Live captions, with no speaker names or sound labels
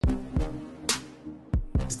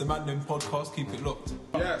It's the Mandem Podcast. Keep it locked.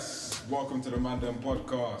 Yes, welcome to the Mandem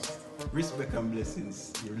Podcast. Respect and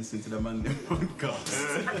blessings. You're listening to the Mandem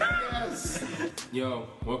Podcast. Yes. Yo,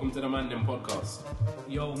 welcome to the Mandem Podcast.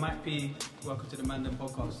 Yo, Matt P, welcome to the Mandem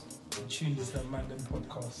Podcast. Tuned to the Mandem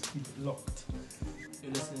Podcast. Keep it locked.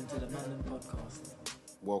 You're listening to the Mandem Podcast.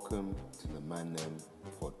 Welcome to the Mandem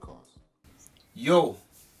Podcast. Yo,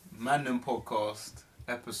 Mandem Podcast,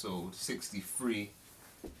 episode 63.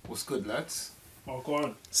 What's good, lads? Oh, go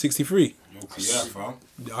on. 63. Yeah, fam.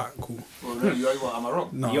 Alright, cool. Well, no, what, am I wrong?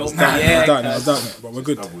 No, Yo, I was down it, but we're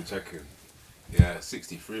good. Double checking. Yeah,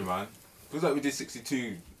 63, man. Feels like we did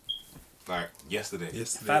 62 like yesterday.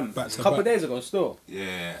 Fam, Back a to couple back. days ago still.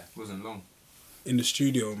 Yeah. Wasn't long. In the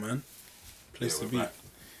studio, man. Place to we're be. back.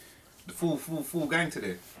 The full gang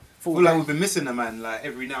today. Full Feel like gang. we've been missing a man like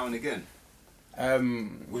every now and again. Was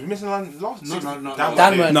we missing one last? No. That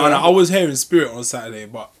Dan was went- No, I was here in spirit on Saturday,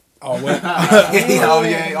 but I went. Oh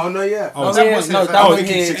yeah. Oh no, yeah. I was- Oh, yeah, was no, here, that fam. was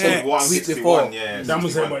thinking here 61, week 61, before. yeah. Dan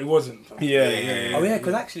was there, but he wasn't. Yeah. Oh yeah,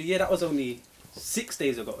 because actually, yeah, that was only 6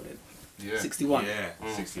 days ago then. Yeah. 61. Yeah,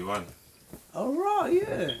 61. Oh right,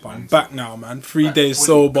 yeah. But I'm back now, man. 3 days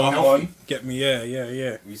fully sober. healthy. Get me,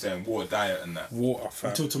 yeah. We saying water diet and that. Water,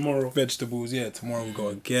 fam. Until tomorrow. Vegetables, yeah. Tomorrow we go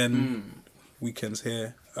again. Weekends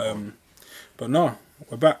here. But no,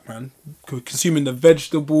 we're back, man. Consuming the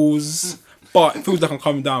vegetables. But it feels like I'm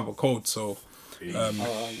coming down with a cold, so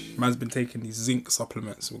man's been taking these zinc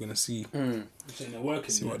supplements. We're gonna see Saying they're working.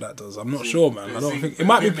 see yeah. what that does. I'm not sure, man. I don't think it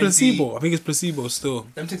might be placebo. I think it's placebo still.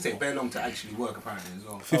 Them things take very long to actually work apparently as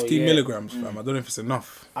well. 50 yeah. milligrams, fam. I don't know if it's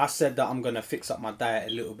enough. I said that I'm gonna fix up my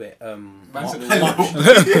diet a little bit. Man,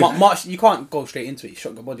 March, you can't go straight into it. You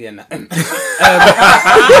shock your body and that.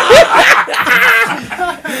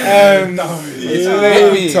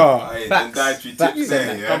 Later. Then dietary tips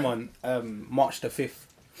there, yeah. Come on, March the 5th.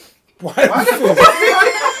 Is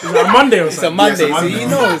that a Monday or It's a something? Monday, Yes, a so he Monday.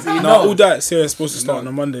 knows. He No, knows. all that serious supposed to start on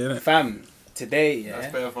a Monday, innit? Fam, today, That's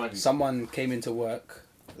yeah, better funny. someone came into work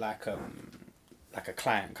like a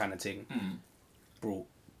client kind of thing. Brought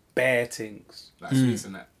bare things, Like sweets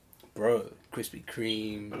and that. bro. Krispy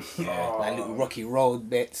Kreme, like little Rocky Road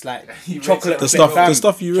bits, like You chocolate. The rate stuff, the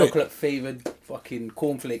stuff you rate. chocolate flavored fucking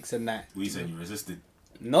cornflakes and that. We said you resisted.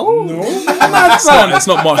 No, It's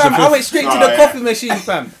not March the Fam, I 5th. went straight to Oh, the yeah. coffee machine,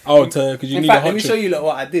 fam. Oh, because you In need fact, a let hot me show drink. you lot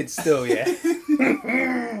what I did still, yeah.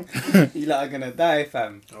 You lot are gonna die,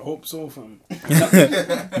 fam. I hope so, fam. You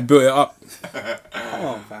built it up. Come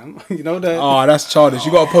on, fam. You know the Oh, that's childish.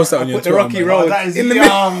 You got to post that on your put the Twitter, Rocky man. Road that is in the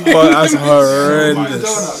young. middle. But that's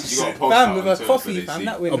horrendous. You got to post Fam, that with on a Twitter coffee, so they fam. see.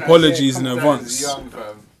 That way. Apologies in That is advance. young,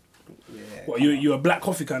 fam. What, you a black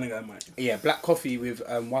coffee kind of guy, mate? Yeah, black coffee with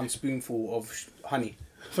 1 spoonful of honey.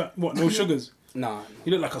 What, no sugars? Nah,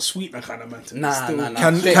 You look like a sweetener kind of man to me. nah. Still.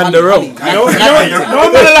 Straight Canderel. honey. No,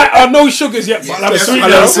 I'm gonna like, oh, no sugars yet, but like a I sweetener.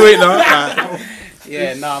 love sweetener.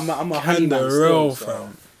 Yeah, nah, I'm a honey man Canderel, still, so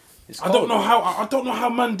fam. it's I don't cold. know how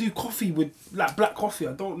man do coffee with like black coffee.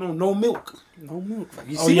 I don't know. No milk. No milk, fam.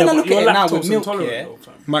 You Oh, see yeah, when I but look at you're it now lactose with milk, intolerant yeah, though,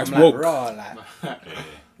 fam. Mike's I'm like woke. raw, like.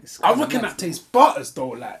 I reckon that tastes butters though.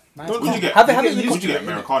 Like, don't Would you get? Have it Would with you get coffee.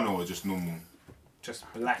 Americano or just normal? just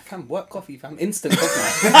black. Fam, work coffee, fam. Instant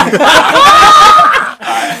coffee.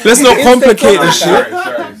 Let's not Instant complicate coffee, this shit.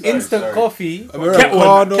 fam. Instant coffee.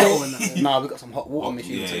 Americano. Nah, we got some hot water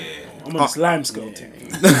machine too. I'm on this lime scale thing.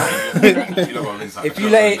 If you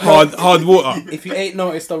let it, Hard water. if you ain't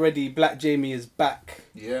noticed already, Black Jamie is back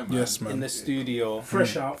Yeah, man. Yes, in man. the studio.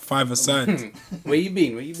 Fresh out. 5 aside. Where you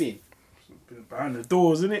been? Where you been? Behind the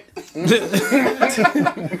doors, innit?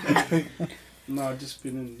 No, I've just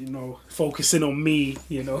been, focusing on me,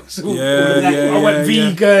 So Yeah, I went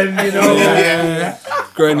vegan, Yeah.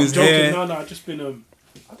 Growing I'm his joking. hair. No, I've just been,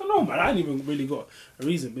 I don't know, man. I ain't even really got a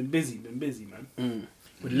reason. Been busy, man.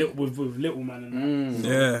 With little man and that.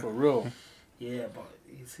 Yeah. For real. Yeah, but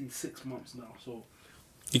he's 6 months now, so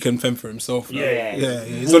He can fend for himself. Now. Yeah. Yeah,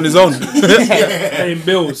 he's on his own. paying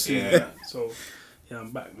bills. Yeah. So, yeah,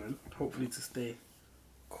 I'm back, man. Hopefully to stay.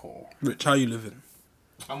 Cool. Rich, how you living?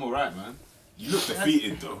 I'm alright, man. You look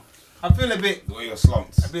defeated though. I feel a bit, The way you're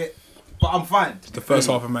slumped. but I'm fine. The first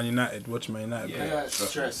half of Man United. Watching Man United. Yeah, bro.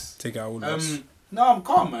 stress. Take out all of us. No, I'm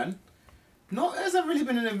calm, man. No, it hasn't really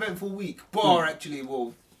been an eventful week. Bar actually,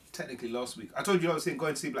 well, technically last week. I told you I was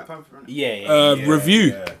going to see Black Panther. Innit? Yeah. Review.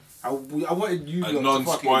 Yeah. I wanted you A lot to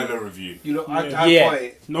non-spoiler fucking. review. You look, Yeah. I Yeah. bought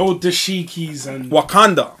it. No dashikis and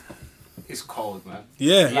Wakanda. It's cold, man.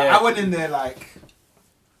 Yeah. Like, I went in there like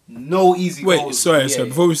no easy. Wait, goals. sorry. Yeah.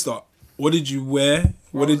 Before we start, what did you wear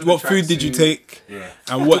What food did you take? Yeah.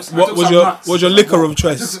 And I what took was some your nuts. what was your liquor of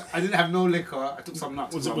choice? I didn't have no liquor. I took some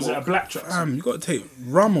nuts. Was it a black track? You got to take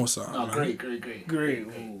rum or something. No, man. great. Great.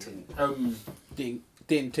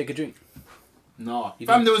 Didn't take a drink. No,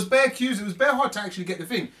 fam, there was bare queues. It was bare hard to actually get the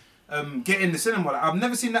thing. Get in the cinema. Like, I've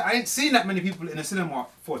never seen that. I ain't seen that many people in the cinema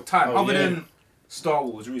for a time, other than Star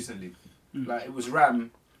Wars recently. Like it was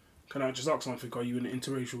Ram. Can I just ask something? Are you in an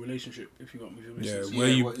interracial relationship? If you got with your Yeah,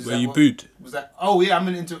 missus? were you booed? Was that? Oh yeah, I'm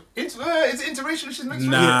in is it interracial? She's mixed.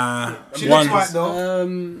 Nah, She one looks white though. I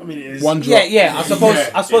mean, it is. one drop. Yeah. I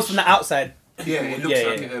suppose from the outside. Yeah, it looks Yeah,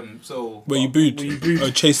 like yeah. it. So Were you booed?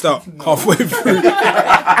 Or chased out halfway through?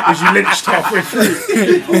 Was you lynched halfway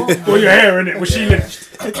through? Or your hair in it? Was she lynched?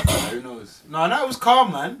 who knows? No, it was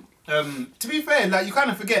calm, man. To be fair, like you kind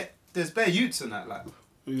of forget there's bare youths in that. Like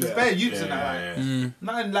there's bare youths in that. Like,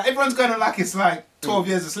 nothing, like everyone's going on like it's like 12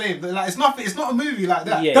 Years a Slave. But, like it's nothing. It's not a movie like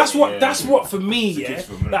that. Yeah. That's what for me. Yeah, kids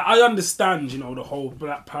film, innit? like, I understand, the whole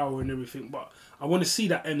black power and everything, but I want to see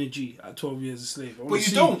that energy at 12 Years a Slave. I wanna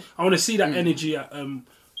don't. I want to see that energy at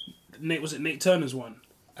Nate Turner's one.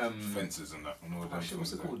 Fences and that. And all them What's it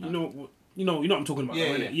things. called? You know what I'm talking about.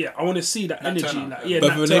 Yeah, though, innit? yeah. I want to see that Nat energy. Turner. Like,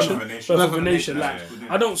 Birth of a Nation. Birth of a Nation. Like, yeah.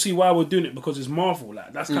 I don't see why we're doing it because it's Marvel.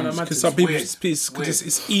 Like, that's kind of mad. Because some people, weird.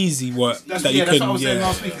 it's easy work That's, that you that's can. what I was saying Yeah,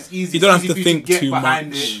 last week. It's easy. you don't it's have to easy for you think get too behind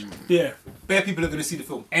much. It. Yeah. Bare people are going to see the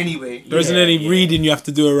film anyway. There isn't any reading you have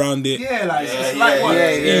to do around it. Yeah, like it's like what?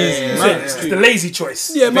 It's the lazy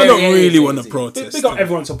choice. Yeah, man, Very don't really easy. want to protest. Big up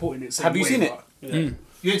everyone supporting it. Have you seen it?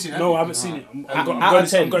 You ain't seen it? No, I haven't seen it. I'm Out going of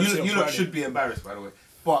 10. to see it You on lot Friday. should be embarrassed, by the way.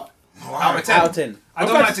 But out of 10. Out of 10. I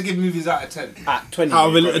don't like to give movies out of 10. At 20.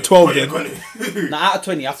 Out of a 12 then. Nah, out of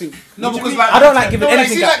 20, I think. No, because like I don't like giving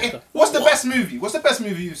anything see, out. like, what's the best movie? What's the best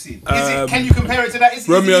movie you've seen? Can you compare it to that? Is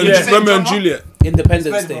Romeo it and the same Romeo and genre? Juliet. Independence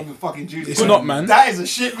Better Day. than fucking Juliet. It's not, man. That is a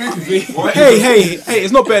shit movie. Hey,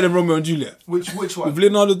 it's not better than Romeo and Juliet. Which With one?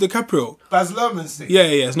 Leonardo DiCaprio. Baz Luhrmann's thing. Yeah,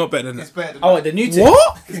 it's not better than It's that. better than Oh, that. the new thing.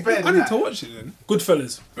 What? It's better I than need that. to watch it then.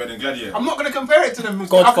 Goodfellas. Better than Gladiator. I'm not going to compare it to them. I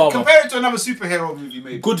Godfather. can compare it to another superhero movie,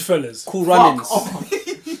 maybe. Goodfellas. Cool Runnings.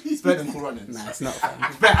 It's better than Cool Runnings. Nah, it's not. Fun.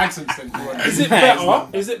 It's better accents than Cool Runnings. Is it better?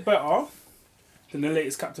 Is it better than the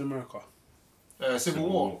latest Captain America? Civil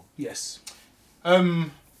War. Yes.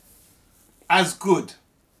 As good.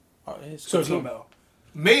 So it's not better.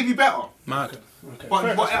 Maybe better. Mad. Okay. But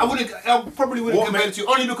I probably wouldn't compare it to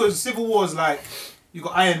only because Civil War is like you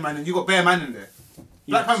got Iron Man and you got Bear Man in there.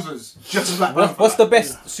 Black Panther's just as Black Panther. What's the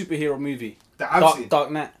best superhero movie? that I've seen?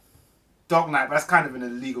 Dark Knight. Dark Knight, but that's kind of in a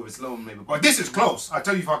league of its own, maybe. But this is close. I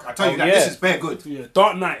tell you that. yeah. This is bare good. Yeah,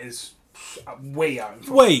 Dark Knight is way out in front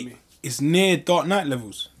of Wait, me. it's near Dark Knight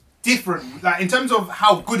levels. Different, like in terms of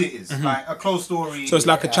how good it is, like a close story. So it's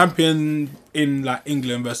like a champion in like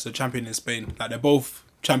England versus a champion in Spain. Like they're both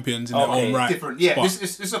champions in their own right. different. Yeah, But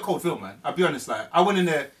it's a cold film, man. I'll be honest. Like I went in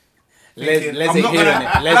there. Les thinking, ain't I'm not hearing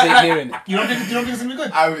gonna- it. Les ain't hearing it. You don't think it's gonna be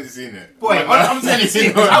good? I haven't seen it. Boy, I'm telling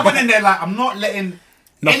you, 'cause I went in there like I'm not letting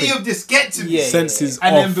Nothing. any of this get to me. Yeah. senses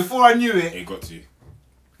And then off. before I knew it, It got to you.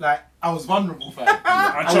 like I was vulnerable, fam.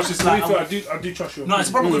 I was trust. just To be like, fair, I do trust you. no, it's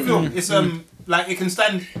a proper good film. It's like it can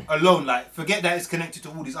stand alone. Like forget that it's connected to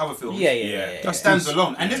all these other films. Yeah. It stands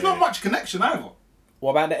alone, and there's not much connection either.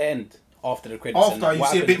 What about the end? After the credits? and After you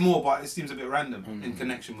what see a happens? bit more, but it seems a bit random in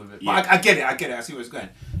connection with it. But I get it. I see where it's going.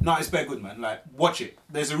 No, it's very good, man. Like watch it.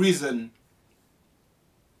 There's a reason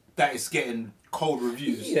that it's getting cold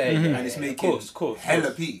reviews. Yeah, and it's making course.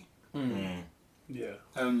 hella P. Yeah.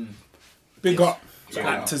 Big up to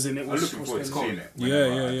actors in it. I'm was looking forward to supposed seeing it. Yeah,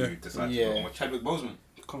 whenever yeah, I yeah. do decide to Yeah. go and watch it. Chadwick Boseman.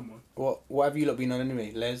 Come on. What have you lot been on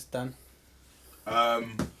anyway? Les, Dan?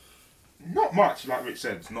 Not much, like Rich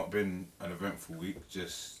said. It's not been an eventful week.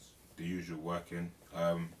 Just the usual working.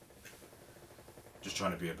 Just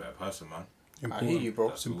trying to be a better person, man. I hear you, bro.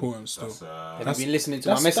 That's It's all. important still. That's, Have you been listening to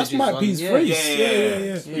my That's messages? Mike on- P's yeah.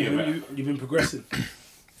 phrase. Yeah. You've been progressing.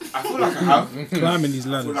 I feel like I have. Climbing these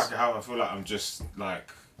I feel ladders. like I have. I feel like I'm just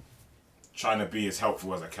like trying to be as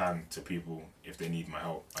helpful as I can to people if they need my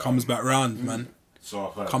help. Comes back round, man. So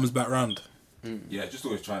I've heard. Comes back round. Yeah, just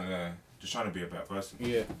always trying to be a better person.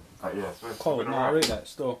 Yeah. It's Cold. been No, I alright. read that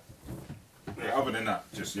still. Yeah, other than that,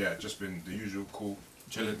 just been the usual, cool,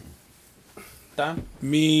 chilling. Dan?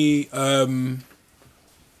 Me,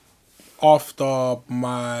 after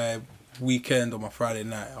my weekend or my Friday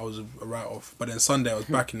night, I was a write-off. But then Sunday, I was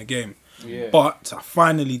back in the game. Yeah. But I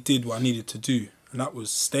finally did what I needed to do. And that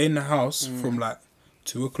was stay in the house from like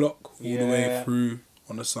 2 o'clock all the way Yeah. through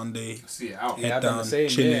on a Sunday. See it out. Yeah, Head I've done down, the same,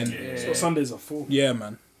 chilling. yeah. So Sundays are full. Yeah,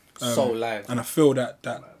 man. So live. And I feel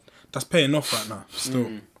that's paying off right now still.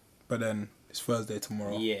 But then It's Thursday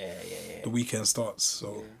tomorrow. Yeah. The weekend starts,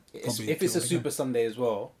 so probably If it's a do it Super again. Sunday as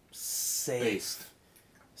well, safe,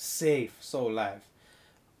 so live.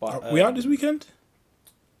 But We out this weekend?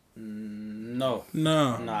 No,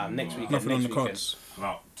 No. nah, next weekend. Nothing on the next weekend. cards. I'm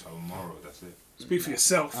out tomorrow. That's it. Speak for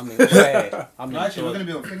yourself. I mean, where? I mean, No, actually, we're so- going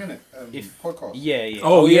to be on thing, innit? If- Podcast. yeah.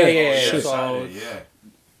 Oh, yeah. yeah. Shit. So Saturday, yeah.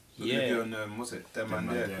 We're going to be on, what's it? Them Man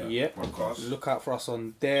There. yeah, Podcast. look out for us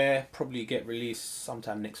on there. Probably get released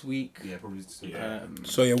sometime next week. Yeah, probably. Yeah.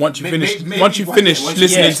 So yeah, once you May- finish, maybe once you one finish day, once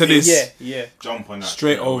listening yeah, to this, Yeah. Jump on that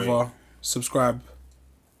straight away. over, subscribe,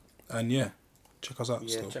 and yeah, check us out.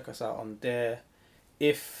 Yeah, Still. check us out on there.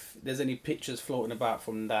 If there's any pictures floating about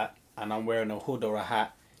from that and I'm wearing a hood or a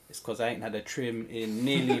hat, it's because I ain't had a trim in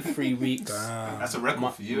nearly 3 weeks. Damn. That's a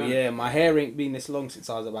record for you, innit? Yeah, my hair ain't been this long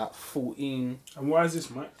since I was about 14. And why is this,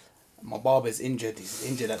 Mike? My barber's injured. He's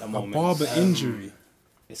injured at the A moment. barber injury.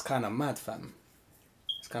 It's kind of mad, fam.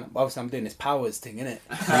 It's kind of obviously I'm doing this powers thing, innit?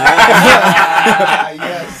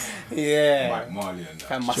 Yes. Yeah. Mike Marley and that.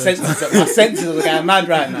 Fam, my senses are going mad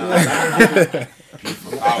right now.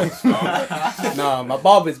 Hours, no? No, my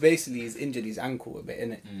barber's basically he's injured his ankle a bit,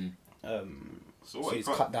 innit? So So what? he's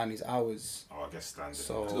cut down his hours. Oh, I guess standard.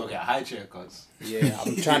 So Got to get a high chair, cuz. yeah,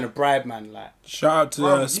 I'm trying to bribe man like. Shout out to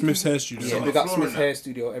Bro, you Smith's can- Hair Studio. Yeah, on big the up floor Smith and Hair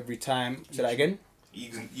Studio every time. Say that again. You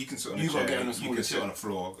can sit on a You gotta chair. get on a You smaller can sit chair. on the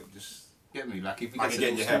floor. Just Get me? Like, if you I can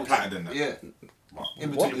get your hair plaited than that. Yeah. In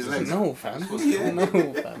What? between his legs. No, fam.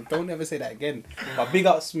 No, fam. Don't ever say that again. But big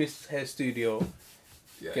up Smith Hair Studio.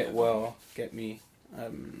 Yeah, Get yeah. well. Get me.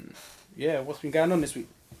 Yeah, what's been going on this week?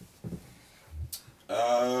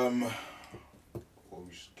 What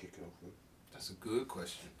we should kick it off with? That's a good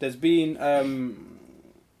question. There's been.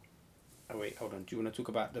 Oh wait, hold on. Do you want to talk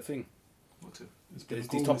about the thing? What's it? It's been There's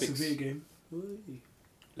a these cool topics. severe game.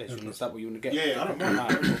 Legend, is that what you want to get? Yeah, I don't know.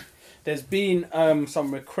 Nah. There's been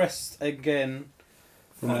some requests again.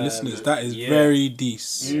 From the listeners, that is yeah. very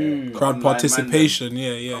decent. Crowd Online participation,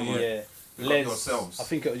 yeah. Come on. Yeah. Pick up Les, yourselves. I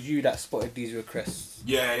think it was you that spotted these requests.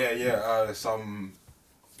 Yeah. Some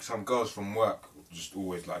girls from work just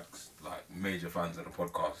always like major fans of the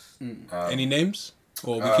podcast. Any names?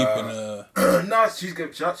 Or we keeping No, she's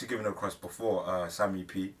actually given a request before. Sammy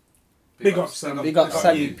P. Big up, Sam. Big up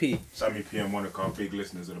Sammy you. P. Sammy P and Monica are big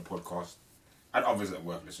listeners of the podcast, and others at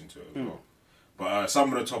work listen to it as well. But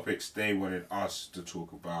some of the topics they wanted us to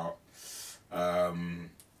talk about,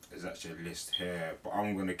 there's actually a list here, but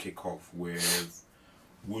I'm going to kick off with,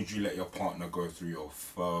 would you let your partner go through your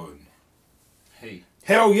phone? Hey.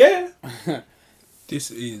 Hell yeah. this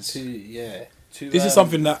is This is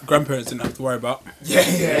something that grandparents didn't have to worry about.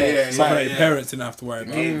 Yeah. Something that your parents didn't have to worry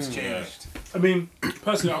about. Games changed. I mean,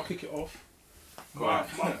 personally, I'll kick it off.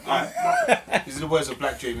 These are the words of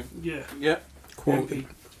Black Jamie. Yeah. Yeah. Cool.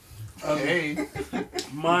 Hey.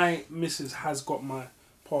 My missus has got my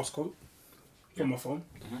passcode on my phone.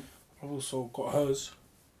 I've also got hers.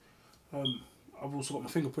 I've also got my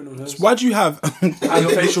fingerprint on hers. Why do you have And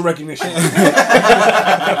facial recognition.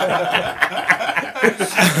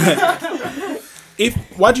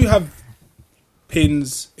 why do you have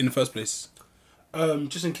pins in the first place?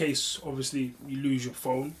 Just in case, obviously, you lose your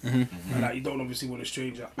phone. And, like, you don't obviously want a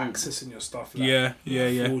stranger accessing your stuff. Like,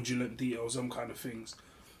 Yeah. fraudulent details, some kind of things.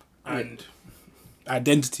 And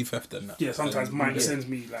Identity theft and that. yeah, sometimes mine sends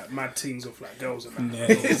me like mad things of like girls and that.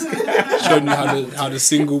 Yeah. Showing you how the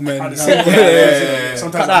single men. How the single- Yeah.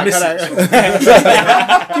 Sometimes Cut I that, miss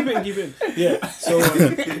it. So. keep it. Yeah. So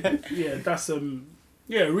yeah, that's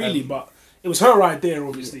yeah, really. But it was her idea,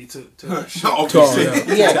 obviously, to Obviously.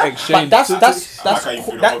 Yeah, exchange. but that's like how you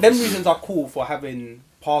cool. feel Them obviously. reasons are cool for having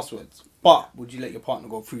passwords. But would you let your partner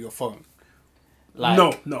go through your phone? Like,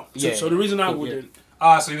 no. Yeah. So the reason I Yeah. wouldn't.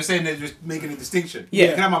 So you're saying they're just making a distinction? Yeah.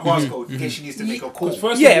 You can have my passcode in case she needs to make a call. 'Cause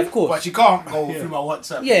first Yeah, of all, of course. But she can't go through my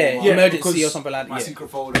WhatsApp. Yeah, or my, emergency because or something like my that. secret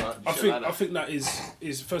folder. I shit think like I that. think that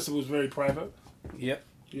is first of all, it's very private. Yeah.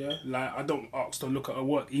 Yeah, like I don't ask to look at her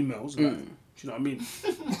work emails. Like, do you know what I mean?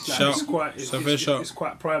 Like, Shout. it's quite, it's, So it's, fair it's, shout.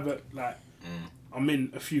 quite private. Like I'm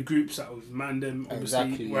in a few groups that with man them. Obviously,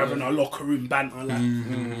 Exactly, we're having yeah. our locker room banter. Like, you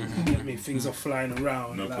get me? Things are flying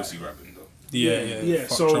around. No like, pussy grabbing though. Yeah.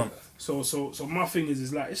 Fuck So, Trump. so my thing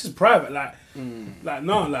is like it's just private. Like,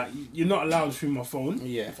 no, like you're not allowed through my phone.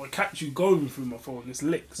 Yeah. If I catch you going through my phone, it's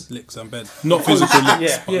licks. Licks and bed. Not physical licks.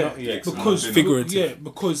 Yeah. but Yeah, not- Yeah, because figurative. Yeah,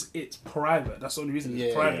 because it's private. That's the only reason it's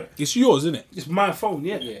Yeah. private. It's yours, isn't it? It's my phone.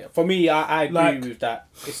 Yeah. Yeah. For me, I agree Like- with that.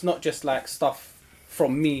 It's not just like stuff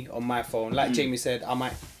from me on my phone. Like Jamie said, I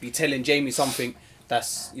might be telling Jamie something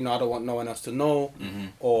that's, I don't want no one else to know.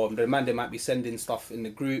 Or the man, they might be sending stuff in the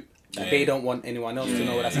group that they don't want anyone else to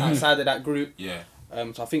know that's outside of that group. Yeah.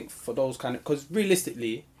 So I think for those kind of, because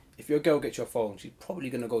realistically, if your girl gets your phone, she's probably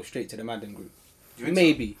gonna go straight to the Mandem group. You think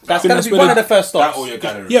Maybe I that's think gonna that's be where one the- of the first That stops. or your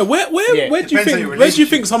gallery. Yeah, where Yeah. where do you Depends on think your where do you relationship.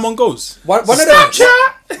 think someone goes? One of the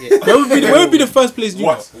Where would be the first place you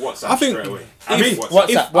go? WhatsApp I think straight away. if, I mean, WhatsApp.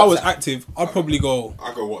 if I was active, I'd probably go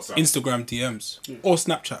I go WhatsApp. Instagram DMs or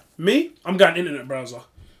Snapchat. Me, I'm going internet browser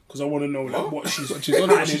because I want to know like what she's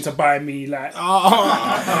planning to buy me. Like,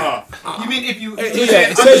 You mean if you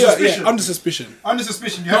Yeah, under suspicion? under suspicion. Under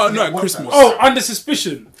suspicion, you No, have to no, get WhatsApp. Christmas. oh, under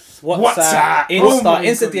suspicion. WhatsApp, Insta, Oh my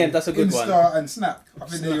Insta God. DM. That's a good one. Insta and Snap. I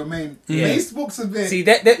think they're your main. Yeah. Facebook's a bit. See,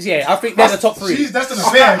 yeah, I think they're the top three. Jeez, that's an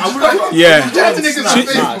affair. Yeah. Chat to niggas on She-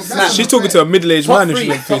 Facebook. Snap. That's She's an talking to a middle-aged Top man if three,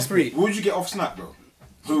 she's on top Facebook. three. What would you get off Snap, bro?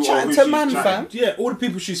 Who Chatting who to she's man, chatting? fam. Yeah, all the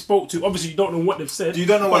people she spoke to. Obviously, you don't know what they've said. You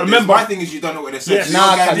don't know But what. remember, My thing is, you don't know what they said. Yes. So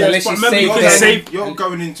Nah, you're cause going- unless but you remember, save you can them. save- You're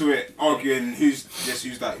going into it arguing who's this,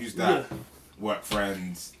 who's that, who's that. Yeah. Work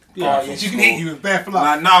friends. Yeah. guy Oh, from yeah, she can school. hit you with bare fluff.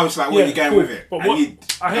 Like now it's like where you going cool. with it. But I what, need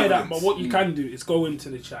I hear that. evidence. But what you can do is go into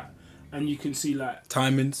the chat and you can see like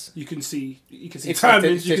Timings. you can see If timings.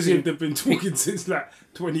 they've You can see if taken- they've been talking since like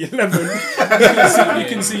 2011. You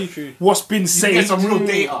can see what's been You said. get some real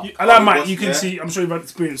data. And I might. what's- You can yeah. see. I'm sure you've had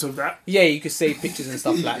experience of that. Yeah, you could save pictures and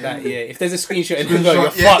stuff like that. Yeah, if there's a screenshot in the go,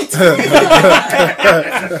 you're yeah. fucked.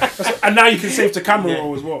 And now you can save to camera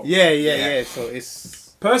roll as well. Yeah. So it's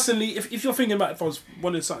Personally, if you're thinking about if I was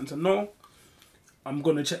wanting something to know, I'm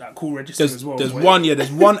gonna check that call register There's as well. there's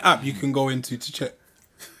one app you can go into to check.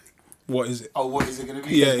 What is it? Oh, what is it gonna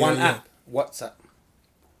be? Yeah, one yeah. app, WhatsApp.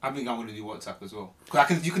 I think I'm gonna do WhatsApp as well.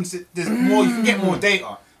 'Cause you can see, there's more. You can get more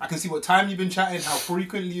data. I can see what time you've been chatting, how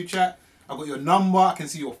frequently you chat. I've got your number. I can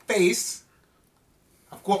see your face.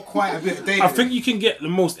 I've got quite a bit of data. I think you can get the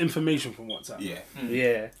most information from WhatsApp. Yeah.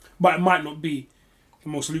 Yeah. But it might not be the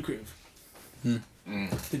most lucrative.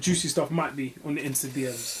 The juicy stuff might be on the Insta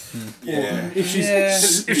DMs. Yeah. If she's Yeah.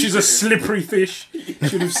 if she's a slippery fish, she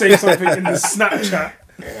would have said something in the Snapchat.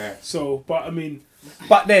 Yeah. So, but I mean,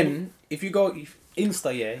 But then, if you go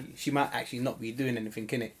Insta, yeah, she might actually not be doing anything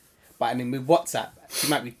in it. But I mean, with WhatsApp, she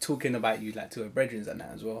might be talking about you like to her brethren and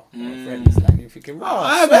that as well. Her friends, like you're thinking, I wow,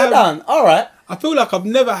 haven't well had- done, all right. I feel like I've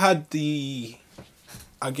never had the,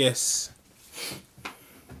 I guess,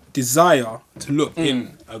 desire to look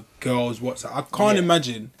in a girl's WhatsApp. I can't Yeah.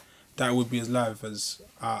 imagine that it would be as live as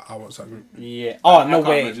our WhatsApp group. Yeah. Oh no can't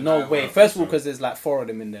way, imagine no that way. as well, First of all, because there's like 4 of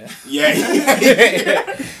them in there.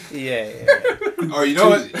 Yeah. Yeah. Oh, you know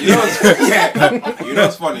what? You know what's, yeah. You know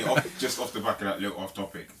what's funny? Just off the back of that little off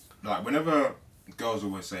topic. Like whenever girls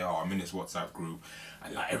always say, "Oh, I'm in this WhatsApp group,"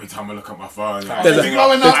 and like every time I look at my phone, like, There's a- and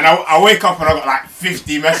I wake up and I got like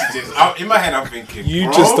 50 messages. In my head, I'm thinking, You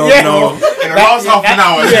bro, just don't Yeah. know. In the last half an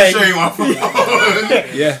hour, yeah. just show you my phone.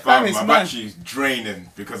 Yeah. But it's my mad. battery's draining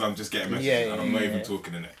because I'm just getting messages Yeah, and I'm not yeah, even yeah.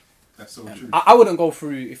 talking in it. That's so true. I wouldn't go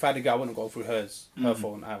through if I had a girl. I wouldn't go through her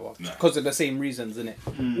phone either No. because of the same reasons,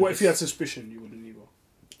 innit? what if you had suspicion? You wouldn't either.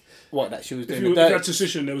 What that she was If doing. you the had dirt.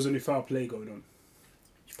 suspicion there was any foul play going on.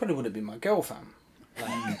 She probably would have been my girl, fam.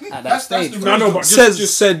 Like, at that That's stage. the No, no, but Said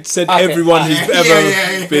Okay, everyone who's okay. ever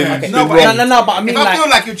Yeah. been, Okay. been No, but- wrong. No, but I mean if I like. feel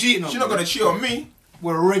like you're cheating on She's me, not gonna cheat on me.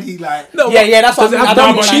 we're already like. No, Yeah, that's what does it I mean. have I to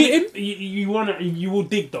don't be mind- cheating? You will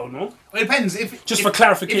dig though, no? It depends. If Just if- for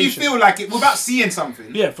clarification. if you feel like it without seeing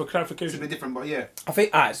something, Yeah, for it's a clarification. bit different. But yeah, I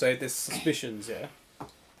think alright. So there's suspicions, yeah.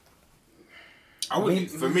 I wouldn't.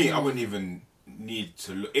 For me, I wouldn't even need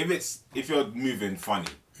to look. If you're moving funny,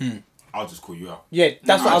 I'll just call you out. Yeah,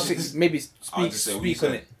 that's what I was just- thinking. Maybe I'll just say what you speak on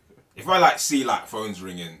said. it. If I like see like phones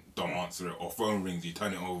ringing, don't answer it, or phone rings, you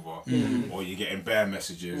turn it over, or you're getting bare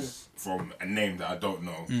messages from a name that I don't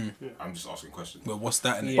know, I'm just asking questions. But what's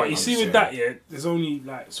that? In But you I'm see just with that, yeah, there's only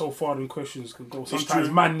like so far them questions can go. Sometimes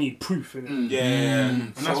true. man need proof in it. Yeah,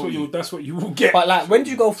 And that's what you will get. But like, when do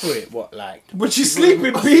you go through it? What like? When she's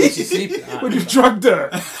sleeping, When B. she's sleeping. When you've drugged her.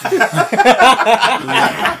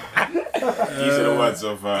 These are the words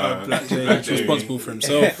of Black Jay, Black he's Jamie. responsible for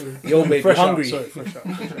himself. Yo, baby, Fresh hungry. out, sorry, fresh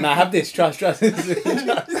out. Nah, have this. Trust.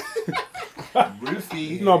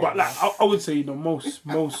 Roofy. No, but like I would say,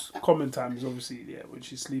 most common times, obviously, yeah, when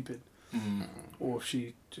she's sleeping, or if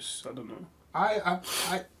she just, I don't know.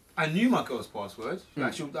 I knew my girl's password.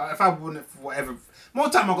 Like if I wouldn't, for whatever. More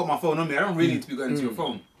time I got my phone on me. I don't really need to be going to your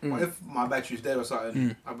phone. But if my battery's dead or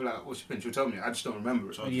something, I'll be like, "What's your pin?" She'll tell me. I just don't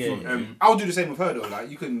remember it. Yeah. I'll do the same with her though. Like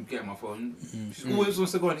you can get my phone. She always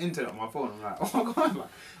wants to go on the internet on my phone. I'm like, oh my god, like,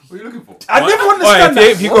 what are you looking for? I never Alright, understand that.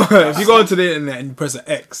 if you go onto the internet and you press an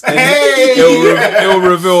X, then Hey! it will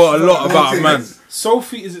reveal a lot about a man.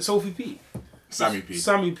 Sophie, is it Sophie P? Sammy P.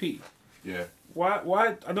 Sammy P. Yeah,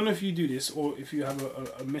 Why? I don't know if you do this or if you have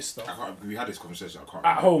a mister I can't. We had this conversation. I can't.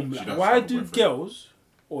 at remember. home. She Like, does why have a do boyfriend. girls,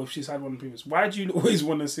 or if she's had one previous, why do you always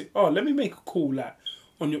want to say, "Oh, let me make a call," like,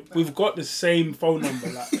 we've got the same phone number.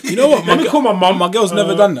 Like, You know what? let me call my mum. My girl's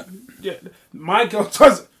never done that. Yeah, my girl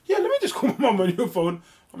does. Yeah, let me just call my mum on your phone.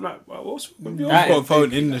 I'm like, well, what's with your I've got a phone?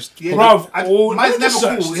 phone in this. Yeah, Bruv, mine's let me just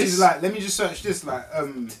never search cool. this. She's like, let me just search this. Like,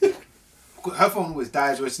 her phone always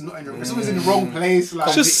dies, or it's not in it's always in the wrong place. Like,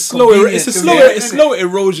 It's just slow. It's a slow. convenient, It's innit? slow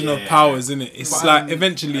erosion of Yeah. powers, isn't it? It's But, like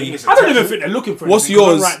eventually, I don't even think they're looking for what's anything, 'cause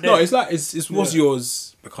I'm yours? right there. No, it's like it's what's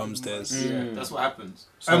yours becomes theirs. Yeah, that's what happens.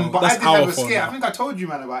 So But that's I did our have a phone scare. now. I think I told you,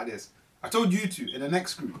 man, about this. I told you two in the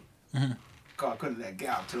next group. God, I couldn't let it get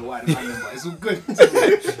out to the wider man, but it's all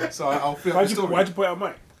good. So I'll feel the story. Why'd you put it out,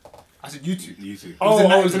 Mike? I said you two. You too. It was,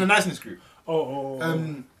 Oh, it was in the niceness group. Oh.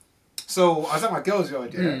 So I was at my girl's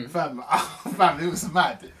yard, yeah. Fam, it was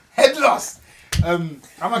mad. Head lost. I'm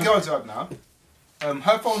at my girl's yard now.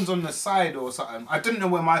 Her phone's on the side or something. I didn't know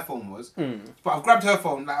where my phone was, but I've grabbed her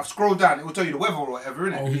phone. Like I've scrolled down, it will tell you the weather or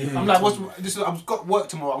whatever, innit? Oh, yeah. I'm like, what's this? I've got work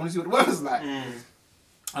tomorrow. I want to see what the weather's like.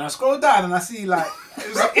 And I scroll down and I see like it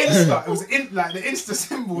was an Insta. It was like the Insta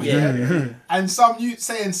symbol, yeah. And some youth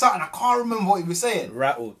saying something. I can't remember what he was saying.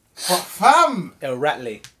 Rattled. But fam,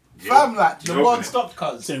 Rattly. like You the open world it? stopped,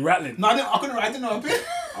 cuz. Saying rattling. No, I didn't know a bit.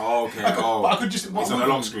 Oh, okay. But I could just. It's on a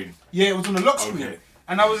lock screen. Yeah, it was on the lock screen. Okay.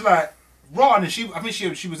 And I was like, raw, and I think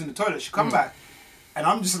she was in the toilet. She come back, and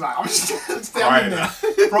I'm just standing there,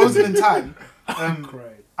 frozen in time.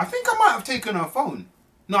 Great. I think I might have taken her phone.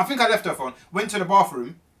 No, I think I left her phone. Went to the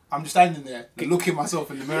bathroom. I'm just standing there, looking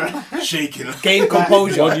myself in the mirror. Shaking. Gain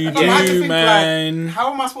composure. What do you I had to do, think, man? Like,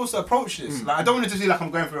 how am I supposed to approach this? Like, I don't want it to feel like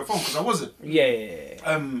I'm going through a phone because I wasn't. Yeah.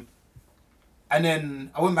 And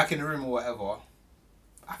then I went back in the room or whatever.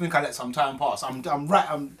 I think I let some time pass. I'm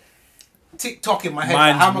TikTok in my head.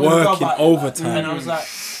 Mine's like, how am I gonna go working about it? overtime. And I was like,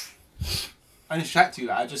 I didn't chat to you.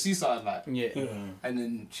 Like, I just see something like, Yeah. and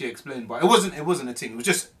then she explained, but it wasn't a thing. It was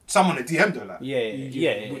just someone had DM'd her, like,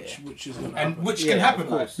 Yeah. Which is gonna and happen. which Yeah, can happen, of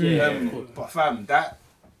course. like. Yeah, of course. But fam, that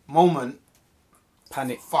moment,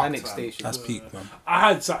 Panic Fuck, man. station. That's peak, man. I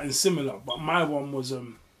had something similar, but my one was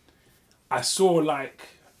I saw like,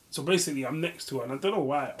 so basically I'm next to her and I don't know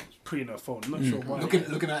why I was preying her phone. I'm not sure why. looking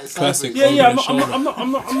at it Classic. sideways. Yeah, Over I'm the not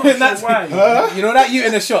shoulder. sure why. You know that you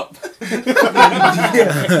in the shop.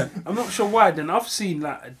 I'm not sure why. Then I've seen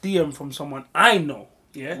like a DM from someone I know.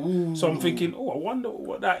 Yeah. So I'm thinking, oh, I wonder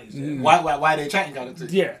what that is. Yeah. Why they chatting kind of thing?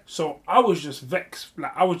 Yeah. So I was just vexed.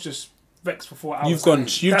 Like I was just vexed before I was. You've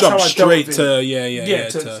That's jumped how I dealt straight with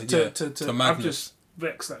to it. to I'm madness. just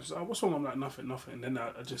vexed. Like, oh, what's wrong? I'm like nothing. Then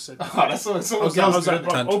I just said. Oh, that's so I was like,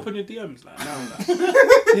 bro, Tantrum. open your DMs. Like now.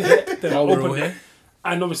 Like, then I While we're all opened here. it.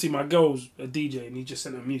 And obviously my girl's a DJ and he just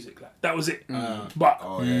sent her music. Like that was it. But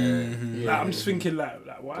Oh yeah. like, I'm just thinking like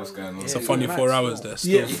why? What's going on? It's a funny 4 hours there.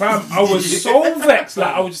 Yeah, Still. fam, I was so vexed.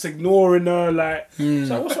 Like I was just ignoring her. Like,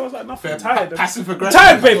 so what's I was like, nothing. I'm tired. Passive I'm aggressive.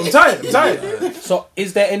 tired, babe. I'm tired. So,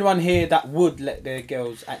 is there anyone here that would let their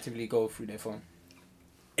girls actively go through their phone?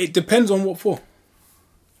 It depends on what for.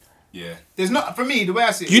 Yeah. There's not, for me, the way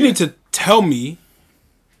I see it. You need to tell me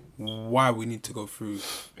why we need to go through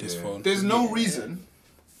this Yeah. phone. There's no reason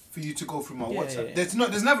for you to go through my WhatsApp.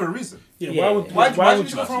 There's never a reason. Yeah, Yeah. why would Why would would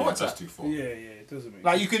you go you? for a Yeah, that's WhatsApp? too far. Yeah, it doesn't make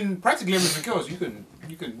Like you can practically everything else. You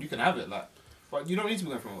can have it. Like, but you don't need to be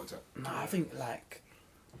going from WhatsApp. No, I think like.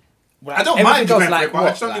 I don't mind you everything going else, for it, but I what,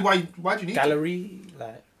 just don't know why do you need to? gallery,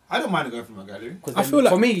 like. I don't mind going through my gallery. Because I feel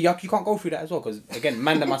like- for me, you can't go through that as well. Because again,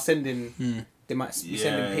 man, them are sending. They might be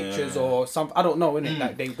sending pictures or something. I don't know, innit?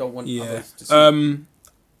 Like they don't want Yeah. others to see.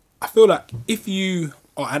 I feel like if you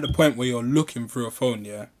are at the point where you're looking through a phone,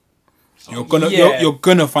 you're Yeah. you're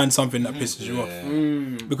gonna find something that pisses you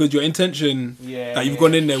off because your intention that you've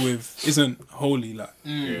gone in there with isn't holy. Like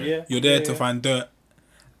Yeah. you're there to find dirt,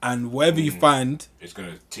 and whatever you find, It's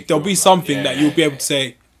gonna tick there'll you be off, something like, that you'll be able to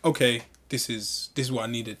say, okay, this is what I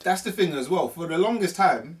needed. That's the thing as well. For the longest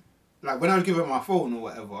time, like when I would give her my phone or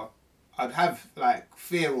whatever, I'd have like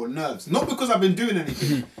fear or nerves. Not because I've been doing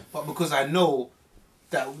anything, but because I know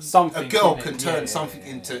that Something a girl in can it, turn yeah, something yeah,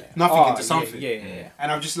 into yeah. nothing into Yeah, something. yeah.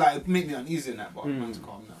 And I'm just like, it make me uneasy in that, but I'm to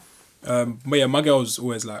calm down. But yeah, my girl's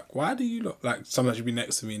always like, why do you look like? Sometimes she'll be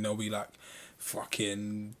next to me and they'll be like,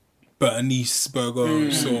 fucking Bernice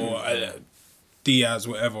Burgos or Diaz,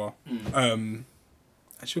 whatever. And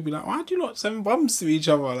she'll be like, why do you lot send bums to each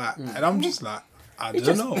other? Like, and I'm just like, I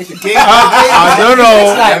don't know. I don't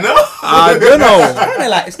know. I don't know. I don't know,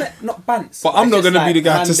 like it's not bants. But I'm It's not just, gonna be the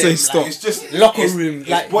guy to random, say like, stop. It's just Locker it's- room, It's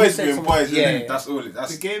like, boys you said being someone- boys. yeah. Yeah. That's all.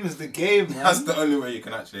 That's The game is the game, man. that's the only way you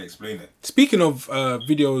can actually explain it. Speaking of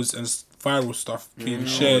videos and viral stuff being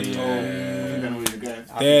shared, I know where you're going.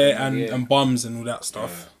 there I think, and bombs and all that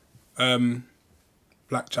stuff.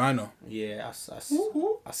 Black China. Yeah,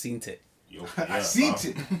 I seen it. Yo, I yeah, seen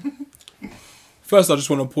fam. it. First, I just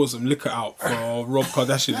want to pour some liquor out for Rob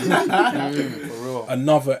Kardashian. For real.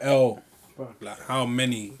 Another L. Like, how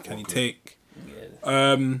many can he take? What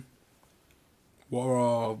are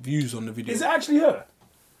our views on the video? Is it actually her?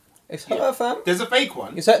 It's her, fam. There's a fake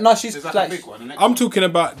one. It's her. No, she's There's like like a fake one. the next I'm one. talking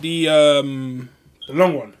about the The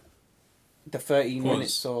long one. the 30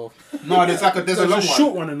 minutes or No, there's a There's long a one.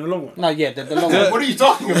 short one and a long one. no, yeah, the long one. What are you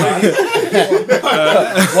talking about?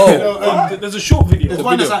 Whoa. There's a short video. There's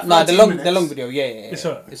one that's like No, 13 the minutes. long video, yeah. It's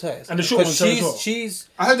her. It's her. And the short 'Cause one's her as well. she's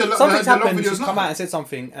I heard the something's long happened. video's She's not come her. out and said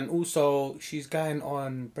something, and also she's going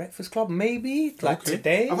on Breakfast Club, maybe like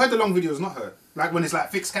today. I've heard the long video is not her. Like when it's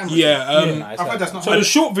like fixed camera. yeah, No, it's I've her. heard that's not So her. the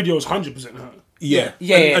short video is 100% her. yeah,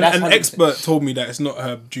 Yeah, And that's an 100%. expert told me that it's not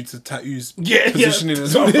her due to tattoos Yeah, positioning yeah.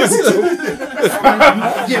 as well.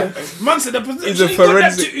 Yeah, man said the position. He's a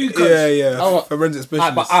forensic. Yeah. Oh, forensic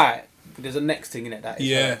Alright, specialist. but alright, there's a next thing in it that is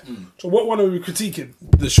Yeah, her. So what one are we critiquing?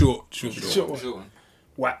 the short. Short one. Short one.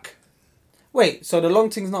 Whack. Wait, so the long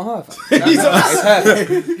thing's not her? fam? He's It's her.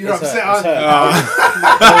 You're It's upset, her. It's aren't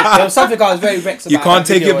her. you? There was something I was very vexed about. You can't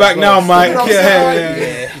that take video it back as well. now, Mike. You're Yeah, upset,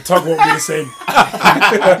 yeah, Yeah. The tug won't be the same.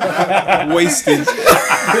 yeah. Wasted.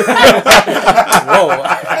 Whoa.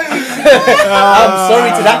 I'm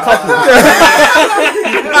sorry to that couple.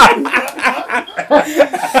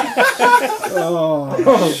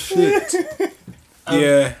 Oh shit.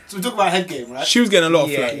 Yeah, So we talk about head game, right? she was getting a lot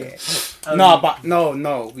of Yeah, flack. yeah. No, but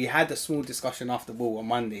no. We had a small discussion after ball on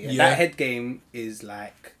Monday. And Yeah. that head game is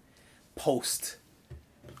like post.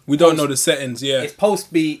 We don't know the settings. Yeah, It's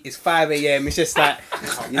post beat. It's 5 a.m. It's just like,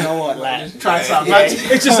 you know what, like. Try something. Yeah.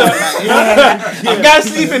 It's just I'm going to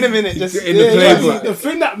sleep in a minute. Just in the playbook. the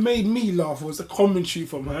thing that made me laugh was the commentary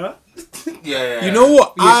from her. Yeah. You know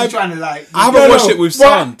what? Yeah, she's trying to like. I haven't watched it with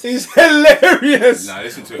sound. It's hilarious. Nah,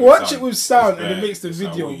 listen to it. Watch it with sound, and it Yeah, makes the that's how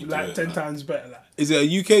video we do like it, 10 like. times better. Like. Is it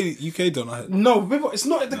a UK don? I heard. No, people, it's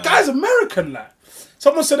not. The guy's American, like.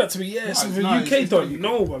 Someone said that to me. Yeah, it's a no, UK it's don. not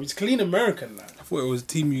No, but he's clean American, like. I thought it was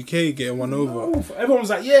Team UK getting one over. No, everyone was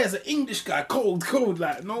like, yeah, it's an English guy, cold,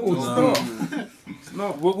 like. No, it's not. It's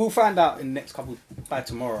not. We'll find out in the next couple, by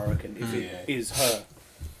tomorrow, I reckon, if it is her.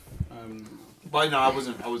 But no, I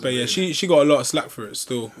wasn't. But yeah, she got a lot of slack for it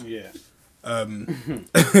still. Yeah. I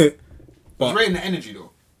was rating the energy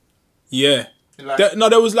though. Yeah. Like, No,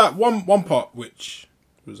 there was like one part which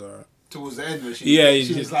was alright. towards the end, where she Yeah,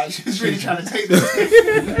 was like, she was really trying to take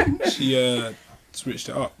this. She switched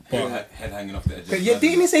it up, but Head hanging off the edge. Yeah,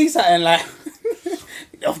 didn't he say something like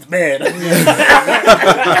off the bed?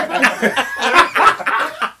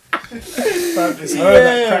 It's her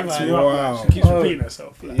that cracks me up. Wow. Like. She keeps repeating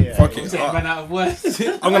herself. Like. Yeah. fuck it. Ran out of words.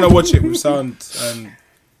 I'm gonna watch it with sound and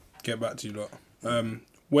get back to you lot.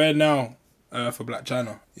 Where now for Black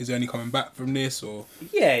China? Is there any coming back from this, or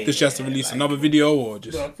Yeah. does she has to release another video, or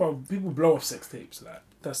just But, bro, people blow off sex tapes. Like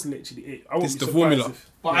that's literally it. I wouldn't It's be the surprised formula.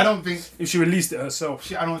 But I don't think if she released it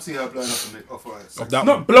herself. I don't see her blowing up off her. of that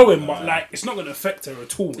Not one? blowing, but like it's not gonna affect her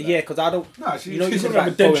at all. Like. Yeah, because I don't. No, she, You know, you She's said gonna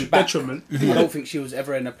have about a going back. detriment. I don't think she was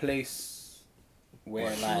ever in a place where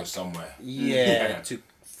Well, she like was somewhere. yeah to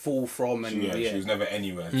fall from and She was never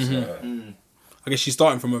anywhere. Mm-hmm. So, I guess she's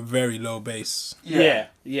starting from a very low base. yeah.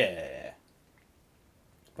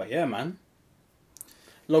 But yeah, man.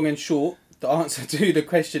 Long and short, the answer to the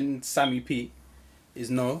question, Sammy P, is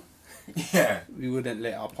no. yeah. We wouldn't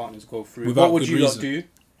let our partners go through. Without What would good you lot reason.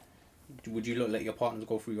 do? Would you lot let your partners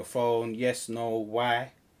go through your phone? Yes, no,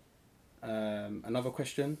 why? Another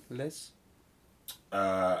question, Les?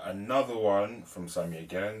 Another one from Sammy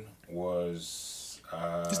again was.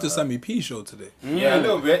 It's the Sammy P show today. Yeah, a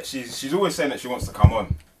little bit. She's always saying that she wants to come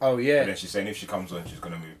on. Oh But yeah. then she's saying if she comes on, she's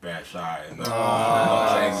gonna move bare shy and not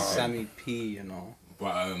say anything. Sammy P, you know.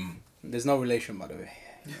 But There's no relation, by the way.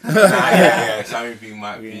 yeah, Sammy P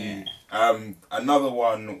might be. Another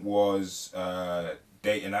one was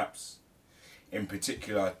dating apps, in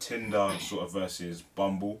particular Tinder sort of versus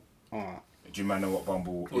Bumble. Oh. Do you man know what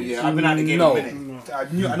Bumble Oh is? yeah, I've been out the game No. a minute.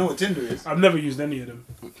 I know what Tinder is. I've never used any of them.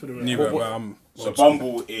 For the record. Neither, What- but So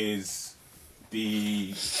Bumble is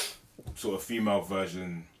the sort of female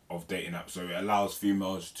version of dating app. So it allows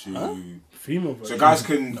females to. Female So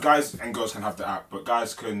version. guys and girls can have the app, but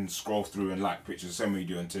guys can scroll through and like pictures the same way you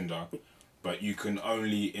do on Tinder. But you can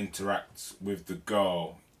only interact with the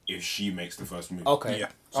girl if she makes the first move. Okay. Yeah.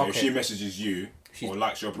 So if Okay. she messages you or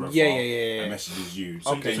likes your profile Yeah. and messages you,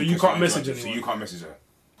 Okay. then So you can can't start message interacting. So anyone? you can't message her,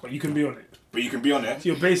 But you can be on it. but you can be on it. So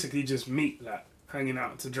you're basically just meat, like hanging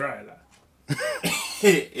out to dry, like.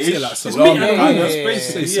 Say like It's salami. meat and yeah, kind yeah, of yeah,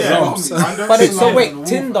 basically, yeah. yeah. Salami. But it's so Salami wait, on the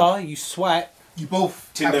Tinder, you swipe, you both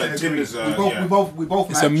Tinder- have to agree. Tinder's, we both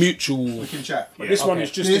It's match. a mutual. We can chat. But this one Okay.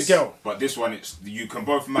 is just This- a girl. But this one, it's you can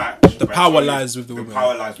both match. The power lies with the woman.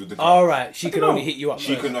 power lies with the girl. All right, she I can don't only know. hit you up.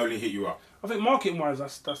 She first. can only hit you up. I think marketing wise,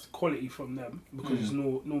 that's the quality from them because it's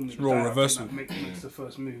normally the role guy, I think, reversal. that makes the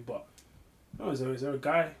first move. But no, is there a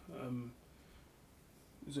guy?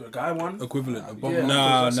 Is there a guy one? Equivalent. A bomb. Yeah,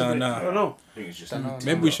 Nah. because that's a bit- I don't know. I think it's just. Dunno.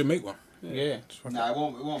 Maybe we should make one. Yeah. Nah, it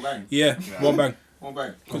won't bang. Yeah, one bang. Won't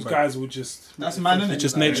bang. Because guys will just. That's man, isn't it? It's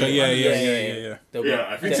just Like, nature. Yeah. They'll Yeah,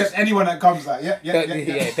 I think Except anyone that comes like, yeah.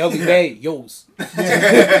 they'll be there, yo's.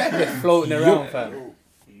 Floating around, fam.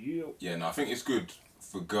 Yeah, no, I think it's good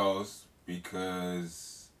for girls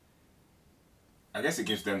because I guess it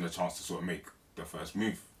gives them the chance to sort of make the first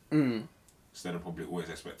move instead of probably always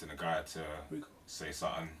expecting a guy to say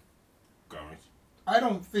something. Going. I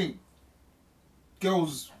don't think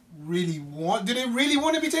girls really want. Do they really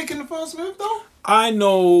want to be taking the first move though? I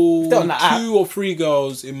know Still on the app. 2 or 3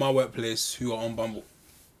 girls in my workplace who are on Bumble,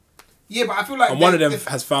 Yeah, but I feel like and one of them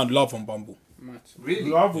has found love on Bumble. really.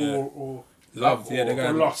 Love Yeah. or Love, yeah, they're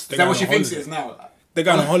going. lost. They're Is that going what she on thinks it holiday. is now? Like, They're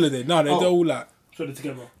going on holiday. No, they're all like so they're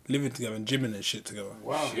together. living together and gymming and shit together.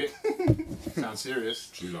 Wow. shit. Sounds serious.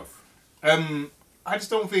 True love. I just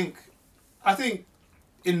don't think. I think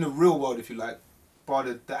in the real world, if you like, bar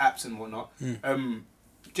the apps and whatnot,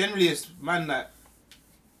 generally it's man that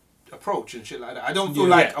approach and shit like that. I don't feel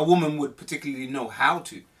like a woman would particularly know how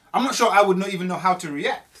to. I'm not sure I would not even know how to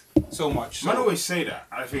react so much. Man So, always say that.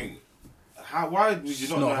 I think. Why would you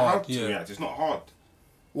not know not how hard, to yeah. react? It's not hard.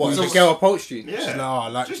 What? So- The girl approached you? Yeah. She's like, oh, I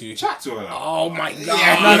like Just you. chat to her. Like, Oh my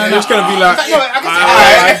god. No. It's gonna be like. No,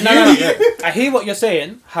 I can No. I hear what you're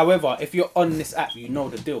saying. However, if you're on this app, you know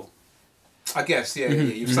the deal. I guess, yeah.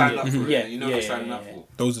 You've signed up for it. Yeah, You know yeah, what you're signing yeah, up yeah. for.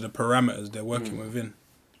 Those are the parameters they're working within.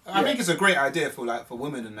 I think it's a great idea for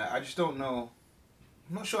women and that. I just don't know.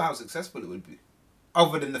 I'm not sure how successful it would be.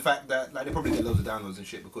 Other than the fact that they probably get loads of downloads and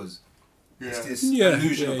shit because it's this Yeah,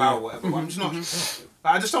 illusion of yeah, power yeah. or whatever. But I'm just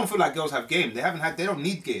not. I just don't feel like girls have game. They don't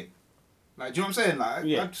need game. Like, do you know what I'm saying? Like,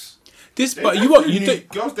 Yeah. I just, This, They but you what definitely you do? need-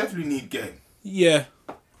 Girls definitely need game. Yeah,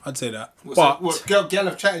 I'd say that. what But girl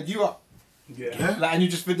have chatted you up. Yeah. Like, and you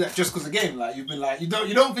just feel that just because of the game, like you've been like you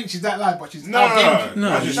don't think she's that live, but she's No, out game. no,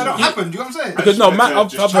 That don't happen. Do you know what I'm saying? because no, just- man,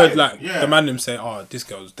 just I've heard chatting, like yeah. the man them say, "Oh, this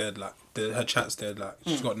girl's dead." Like her chat's dead. Like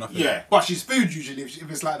she's got nothing. Yeah. But she's food usually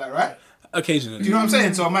if it's like that, right? Occasionally. Do you know what I'm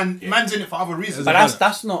saying? So man's in it for other reasons. But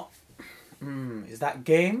that's not. Is that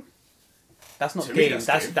game? That's not To me, game.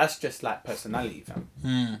 that's game. That's just like personality,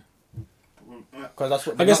 fam. Because that's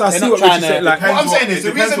what. I guess they're I not- see they're what not Richie trying said. to- Like What I'm saying is it the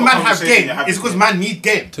depends reason what men have conversation game you're having is because with man need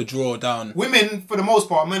game. to draw down. Women, for the most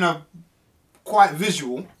part, men are quite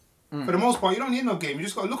visual. For the most part, you don't need no game. You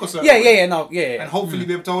just got to look a certain Yeah, way. yeah, no, yeah. And hopefully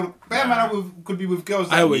be able to hold. Bear man could be with girls.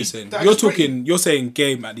 I that always need- saying that you're just pretty- talking. You're saying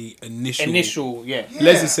game at the initial. Initial, yeah. Yeah.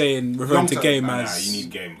 Les is saying referring to Long-term. game Nah, as you need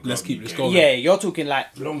game. let's Girls keep need this game. going. Yeah, you're talking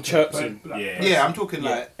like Long chirping. Yeah. Yeah, I'm talking Yeah,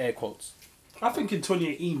 like. air quotes. I think in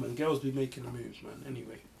 2018, man, girls be making moves, man.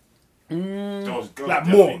 Anyway, Girls like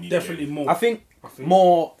need definitely game. more. I think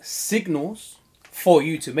more signals for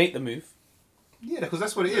you to make the move. Yeah, because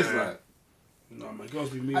that's what it is. Like, No, man, girls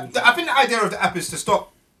be moving. I think the idea of the app is to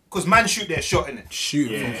stop because man shoot their shot in it.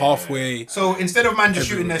 Shooting from halfway. So instead of man just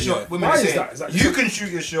shooting their Yeah. shot, women Why are is saying that? Is that you true? can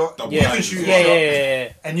shoot your shot, Double you minded. can shoot your Yeah, shot,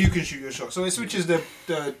 yeah. and you can shoot your shot. So it switches the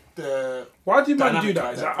Why do men do dynamic that?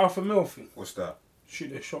 like Is that. that alpha male thing? What's that?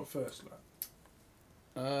 Shoot their shot first, like.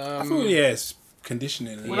 I feel yeah, it's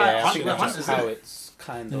conditioning. Yeah, like, I think we're that's hunters, how innit? it's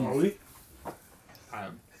kind Are of. we?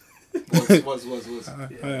 was.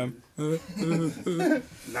 I am.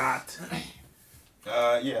 Not.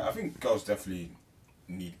 Yeah, I think girls definitely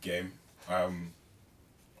need game.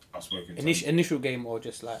 I've spoken to Initial game or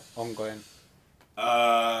just like ongoing.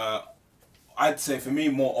 I'd say for me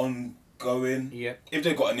more ongoing. Yeah. If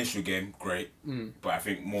they got initial game, great. But I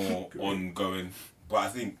think more ongoing. But I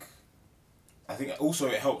think also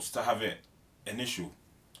it helps to have it initial,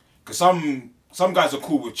 because some guys are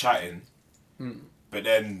cool with chatting, but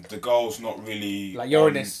then the girl's not really Like you're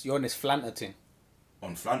on on this flanter thing.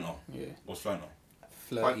 on flanter. Yeah. What's flanter?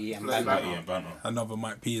 Flirty and Flirty. banter. Flirty and banter. Another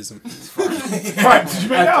Mike Pism. Right, did you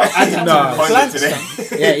make that? No, Find it Flants, today.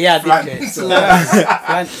 fam. Yeah, I did.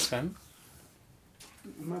 Flants, fam.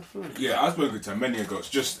 Mad fun. Yeah, I've spoken to many girls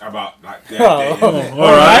just about like their Oh. dating.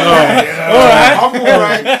 I'm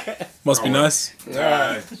alright. must be nice. You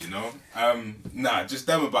know, just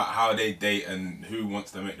them about how they date and who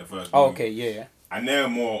wants to make the first Oh, move. okay, yeah. And they're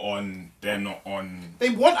more on. They're not on. They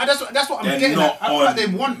want. That's what I'm They're getting not at. I feel like on they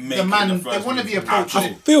want the making man. the They first want to move be at approached. all.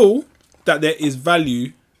 I feel that there is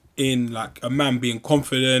value in like a man being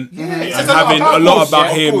confident Yeah, and it's having a lot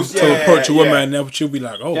about of him course, to yeah, approach a yeah, woman, yeah. and then she'll be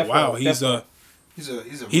like, "Oh Definitely, wow, he's definitely.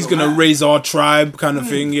 He's gonna raise our tribe, kind of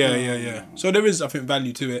thing. Yeah. So there is, I think,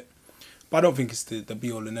 value to it, but I don't think it's the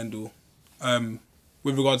be all and end all.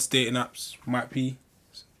 With regards to dating apps, might be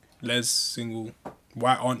Les single.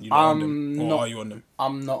 Why aren't you on them, or are you on them?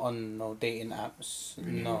 I'm not on no dating apps.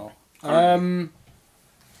 No.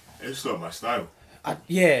 It's not my style.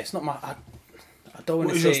 It's not my. I don't want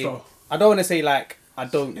What to is your say. style? I don't want to say like I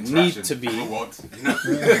don't need to be. What?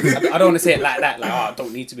 I don't want to say it like that. Like I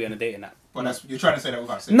don't need to be on a dating app. But that's you're trying to say that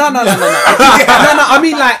without saying. No. No.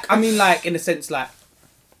 I mean like in the sense like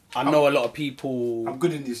I know a lot of people. I'm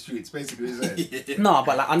good in these streets, basically. Is it? No,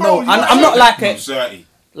 but like I know I'm not like a 30.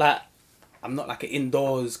 like I'm not like an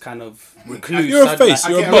indoors kind of recluse. You're a face.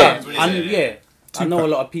 You're a Yeah, bum. I know a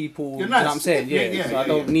lot of people. You're You know nice. what I'm saying? Yeah, so I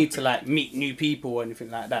don't need to like meet new people or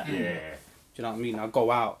anything like that. Yeah. Do you know what I mean? I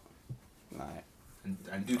go out. Like,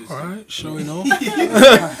 and do this. All right, showing off. no,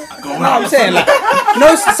 I'm saying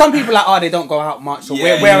like, some people like, they don't go out much. So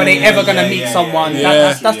where are they ever gonna meet someone?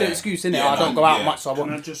 That's the excuse, innit? Yeah, I don't go out yeah. much, so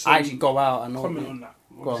Can I just I actually go out and all. comment on that.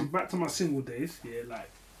 Go Obviously, on. back to my single days, like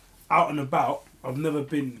out and about, I've never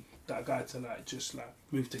been that guy to like just like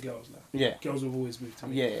move to girls. Like Yeah. girls have always moved to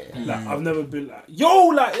me. Yeah. Like I've never been like, yo,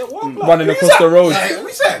 like what? Like, Running who's across that? the road. What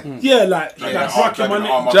we said? Yeah, like Dragging cracking my the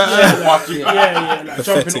arm neck. up. Yeah, like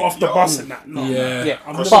jumping Pathetic. off the bus and that. No, Yeah. Yeah,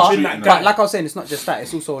 I've Cross never the been street that and guy. But like I was saying, it's not just that.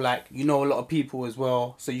 It's also like you know a lot of people as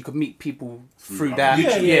well, so you could meet people through that.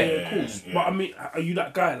 yeah, Yeah. of course. Yeah. But I mean, are you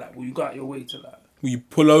that guy? Like, will you go out your way to like? Will you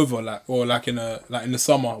pull over or in the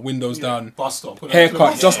summer, windows down, Bus stop.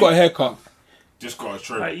 haircut? Just got a haircut. Just got a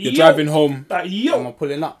trim. Like, You're driving home. Like, Am yo, I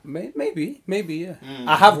pulling up? Maybe, yeah.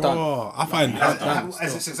 I have done. Oh, I find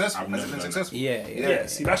Has it successful? I've Has never it been done successful? Yeah. yeah.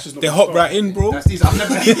 See, that's just not they my hop style. right in, bro. That's these. I've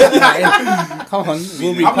never. Come on,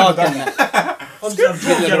 we'll be I've never parking done that. Obviously, I've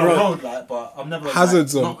driven Middle on of the the road, like, but I've never.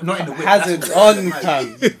 Hazards like, on. Not in the whip. Hazards That's on, what-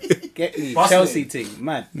 fam. Get me. Bus Chelsea lane. team,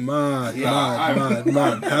 man. Mad.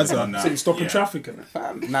 Done Hazard. that. So you stopping Yeah. traffic and that.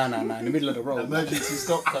 Fam. Nah, in the middle of the road. Emergency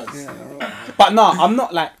stop cuts. But no, I'm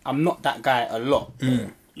not that guy a lot.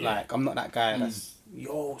 Like I'm not that guy that's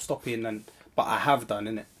stopping but I have done,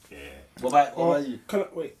 innit? What about you?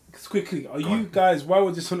 Wait, quickly. Are you guys? Why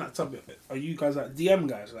was this on that subject? Are you guys like DM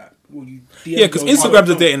guys? Like, will you DM? Yeah, because girls? Instagram's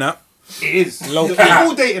a dating app. It is. Low They're key.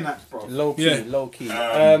 all dating apps, bro. Low key, Yeah. low key.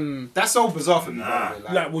 That's so bizarre for me. Nah. By the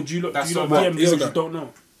way. Like, would you look? Do That's you so not what? DM girls you Instagram. don't know?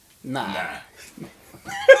 Nah.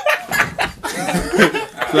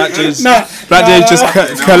 Black J's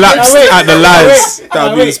just collapsed wait. at the lives. Wait.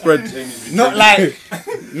 That'll be Wait. the spread. Not like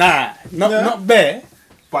not bare.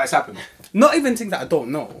 But it's happened. Not even things that I don't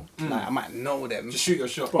know. Like I might know them. Just shoot your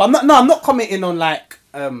shot. But I'm not commenting on like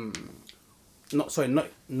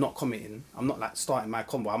not commenting. I'm not like starting my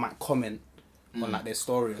combo. I might comment on like their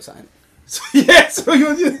story or something. Yeah. So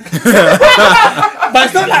you're just. But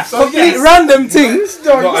it's not like complete random things. It's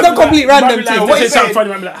not complete random things. What What is is something it? funny?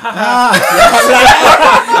 Might be like, ha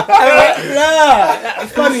Nah,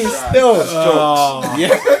 funny still. ha.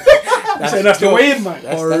 So that's the way, man.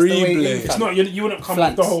 That's the way it Horrible. is, It's fam. not. You wouldn't come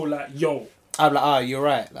with the Flants. whole like, yo. I'm like, you're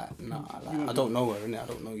right. Like, nah, like, I don't know her, innit? I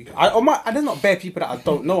don't know you. There's not bare people that I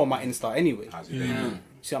don't know on my Insta anyway.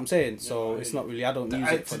 See what I'm saying? So it's not really. I don't use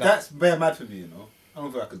it for that. That's very mad for me, you know. I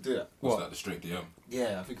don't think I could do that. What's that? The straight DM?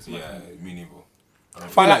 Yeah, I think it's mad. Yeah, me neither.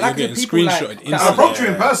 Feel like like you're the getting people like- screenshotted that I instantly. approach you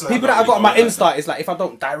in person. People that I got on my Yeah. Insta is like if I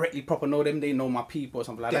don't directly proper know them, they know my people or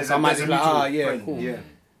something like that. There's So I might there's be a like, mutual yeah, friend. cool, Yeah.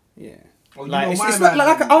 yeah. Well, you Like know it's my not man-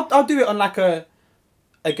 like I'll do it on like a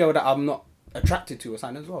girl that I'm not attracted to or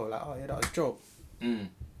something as well. Like, oh yeah, that was a joke.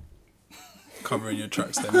 Covering your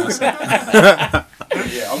tracks then. That's it.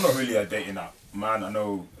 Yeah, I'm not really a dating app man. I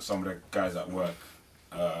know some of the guys at work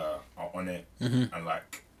are on it, and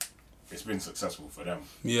like it's been successful for them.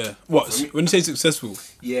 Yeah. What? When you say successful,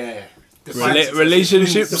 Yeah.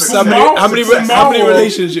 relationships. How How many- many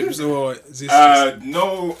relationships or is this?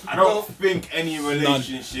 No, I don't think any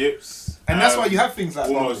relationships. And that's why you have things like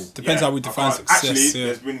almost Depends how we I define can't- success, Actually, yeah.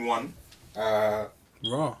 there's been one.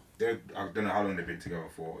 Raw. I don't know how long they've been together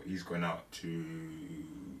for. He's gone out to,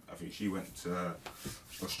 I think she went to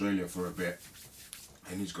Australia for a bit,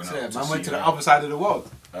 and he's gone Yeah, out. man went to see the her. other side of the world.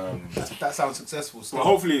 Um, That sounds successful. Well, Still.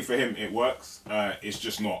 hopefully for him it works. It's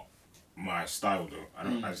just not my style though. I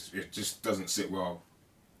don't. It just doesn't sit well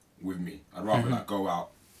with me. I'd rather like go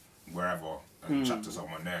out wherever and chat to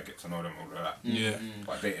someone there, get to know them, all of that. Yeah.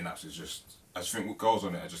 But dating apps is just. I just think what girls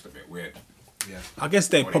on it are just a bit weird. I guess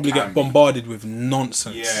they Or they probably can get be. bombarded with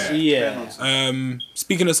nonsense. Yeah. Yeah.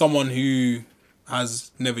 Speaking of someone who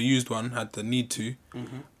has never used one, had the need to.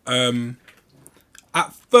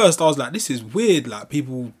 At first, I was like, "This is weird." Like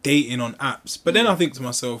people dating on apps, but then I think to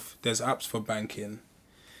myself, "There's apps for banking.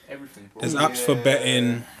 Everything. Bro. There's apps for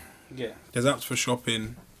betting. Yeah. There's apps for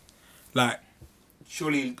shopping. Like,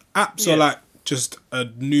 Surely, apps Yeah. are like just a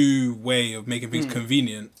new way of making things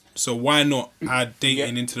convenient. So why not add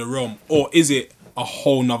dating into the realm? Or is it a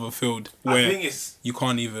whole nother field I where think it's. you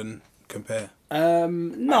can't even compare?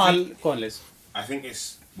 No, go on, Liz. I think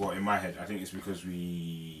it's in my head. I think it's because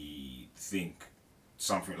we think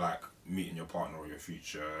something like meeting your partner or your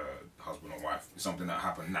future husband or wife is something that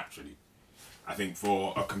happened naturally. I think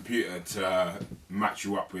for a computer to match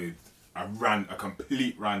you up with a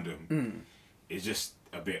complete random is just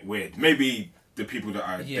a bit weird. Maybe the people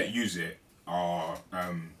that use it are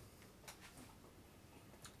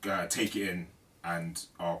take it in and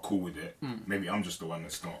are cool with it. Maybe I'm just the one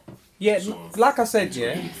that's not. Yeah, sort of like I said,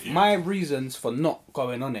 integrated with it, my reasons for not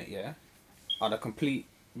going on it, are the complete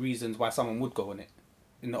reasons why someone would go on it.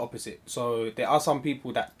 In the opposite. So there are some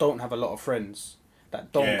people that don't have a lot of friends,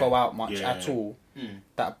 that don't go out much at all.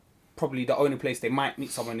 That probably the only place they might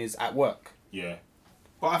meet someone is at work. Yeah.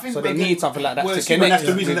 but I think So they need something like that to But connect. that's the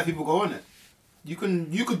with. reason that people go on it. You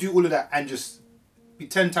could do all of that and just be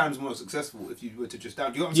 10 times more successful if you were to just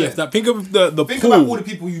down. Do you know what I'm Yes, saying? that think of the Think pool. about all the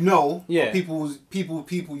people you know, Yeah. or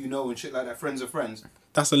people you know and shit like that, friends of friends.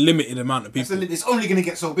 That's a limited amount of people. It's only gonna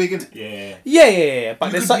get so big, isn't it? Yeah. Yeah. But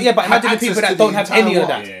You there's could but have imagine the people access that to don't the have entire any of world.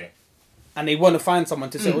 that, Yeah. and they want to find someone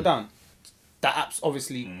to settle down. That app's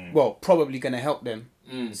obviously, probably gonna help them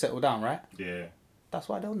settle down, right? Yeah. That's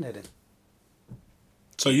why they're on there then.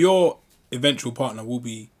 So your eventual partner will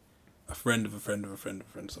be a friend of a friend of a friend of a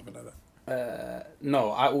friend, something like that.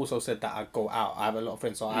 No, I also said that I go out. I have a lot of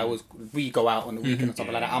friends, so we go out on the weekend and stuff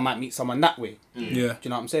like that. I might meet someone that way. Yeah. Do you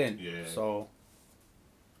know what I'm saying? Yeah. So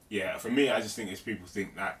Yeah, for me, I just think it's people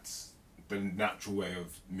think that's the natural way of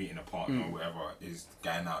meeting a partner or whatever is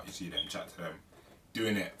going out, you see them, chat to them,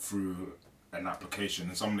 doing it through an application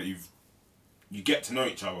and someone that you get to know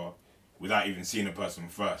each other without even seeing a person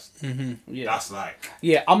first. yeah, That's like,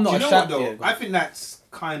 I'm not Do you know a what shat. though? Yeah, I think that's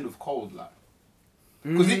kind of cold, like.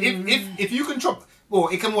 Because if you can chop, well,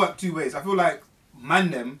 it can work two ways. I feel like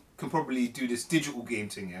man them can probably do this digital game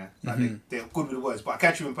thing, yeah. Like they're good with the words, but I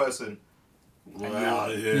catch you in person. well,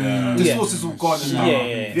 The Yeah. source is all gone and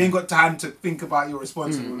Yeah. you ain't got time to think about your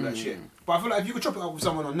response and all that shit. But I feel like if you could chop it up with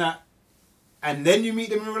someone on that, and then you meet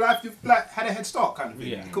them in real life, you've like had a head start kind of thing.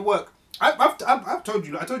 Yeah. It could work. I've told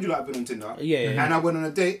you like I've been on Tinder. Yeah. And I went on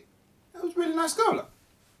a date. It was a really nice girl. Like.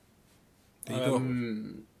 There you go.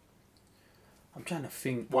 I'm trying to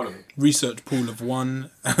think. One of them. Research pool of one.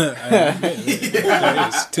 There it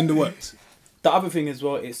is. Tinder works. The other thing as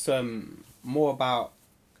well, it's more about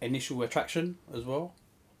initial attraction as well,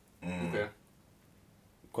 Okay.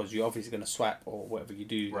 because you're obviously gonna swipe or whatever you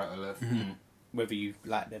do, Right or left. whether you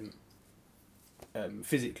like them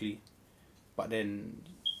physically, but then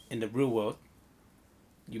in the real world,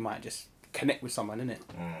 you might just connect with someone, innit?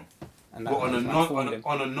 And But on a might non fall them.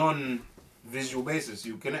 on a non-visual basis,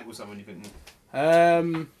 you connect with someone. You think.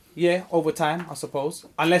 Yeah, over time, I suppose.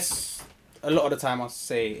 Unless a lot of the time I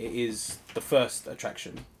say it is the first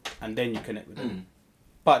attraction, and then you connect with them.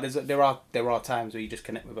 But there are times where you just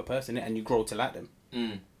connect with a person and you grow to like them.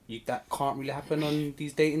 That can't really happen on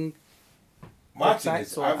these dating. my thing Websites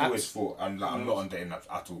is, or I've apps? always thought, I'm not on dating apps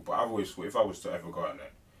at all, but I've always thought if I was to ever go on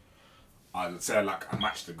there, I'd say like I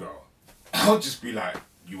matched the girl, I'll just be like,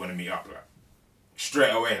 you want to meet up, like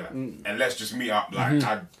straight away, like, and let's just meet up, like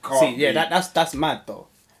I can't. See, yeah, be- that's mad though.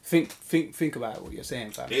 Think about what you're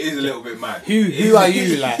saying, fam. It is a little bit mad. Who are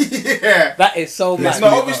you, like? Yeah. That is so mad. No,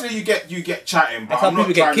 obviously you get chatting, but That's how I'm not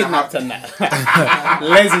people get trying to kidnapped and that.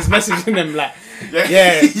 Les is messaging them like,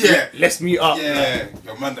 Yeah. Yeah. let's meet up. Yeah,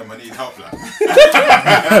 your man, I need help, like.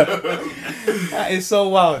 That is so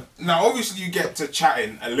wild. Now, obviously, you get to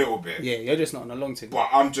chatting a little bit. Yeah, you're just not on a long thing. But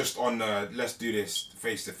I'm just on the let's do this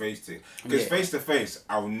face to face thing. Because Yeah. face to face,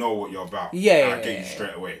 I'll know what you're about. Yeah, And I get you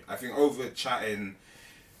straight away. I think over chatting,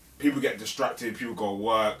 people get distracted, people go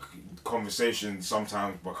work, conversations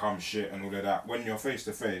sometimes become shit and all of that. When you're face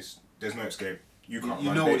to face, there's no escape. You can't You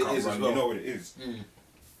run, know they what it can't is run, as well. you know what it is.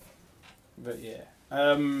 But yeah.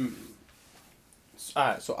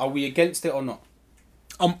 Alright, so are we against it or not?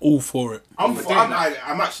 I'm all for it. I'm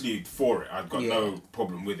actually for it. I've got Yeah. no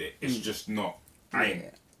problem with it. It's just not, I ain't Yeah.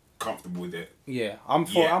 comfortable with it. Yeah, I'm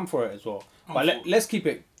for it as well. But let's keep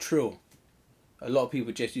it true. A lot of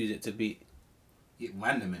people just use it to beat. Yeah,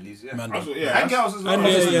 man, them at least. Yeah. Man, Also, And yeah, girls as well. And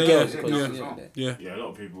Obviously yeah, girls, yeah, girls yeah. as well. Yeah. yeah, a lot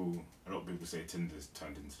of people say Tinder's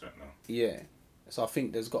turned into that now. Yeah. So I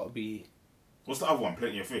think there's got to be. What's the other one?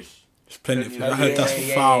 Plenty of Fish. There's plenty of. Yeah, I heard that's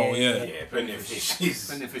yeah, foul. yeah, Yeah. Yeah, Plenty of Fish.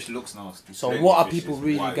 Plenty of fish looks nasty. So Plenty what of are Fish people is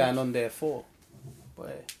really wild. going on there for?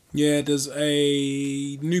 But Yeah, there's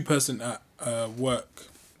a new person at work,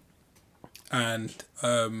 and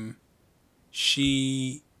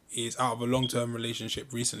she is out of a long-term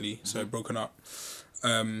relationship recently, so broken up,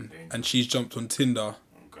 and she's jumped on Tinder,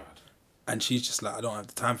 and she's just like, I don't have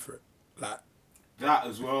the time for it, like that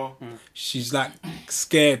as well. she's like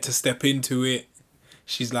scared to step into it.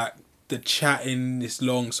 She's like, the chatting is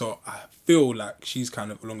long, so I feel like she's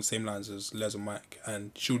kind of along the same lines as Les and Mike,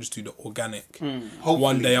 and she'll just do the organic.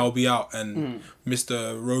 One day I'll be out and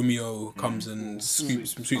Mr. Romeo comes and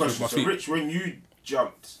sweeps with my So feet. Rich, when you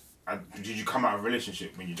jumped, did you come out of a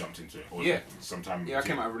relationship when you jumped into it? Or was it sometime Yeah, I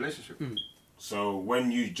came out of a relationship. So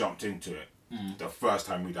when you jumped into it, the first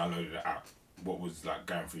time we downloaded the app, what was like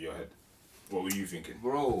going through your head? What were you thinking?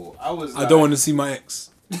 Bro, I was. I don't want to see my ex.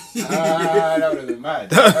 That would have been mad.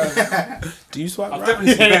 Do you swipe I've right?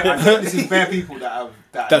 definitely seen bare people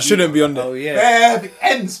that shouldn't be on there. Oh yeah. Bare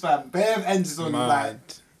ends, fam. Bare ends is on Mad. like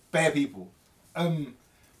bare people.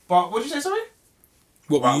 But what did you say? Sorry.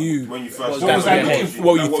 What Well, were you? when you first? What was I looking for? for?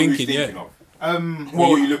 What were you Like, thinking, of? What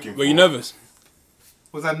were you looking for? Were you nervous?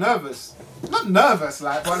 Was I nervous? Not nervous,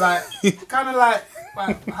 like, but like, kind of like,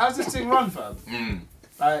 how's this thing run, fam?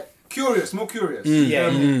 Like, curious, more curious. Yeah.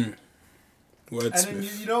 And then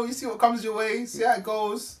you see what comes your way, see how it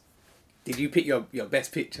goes. Did you pick your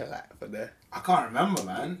best picture like for the? I can't remember,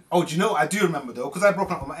 man. Oh, do you know? I do remember though, because I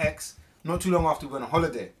broke up with my ex not too long after we went on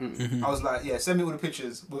holiday. I was like, yeah, send me all the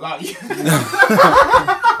pictures without you.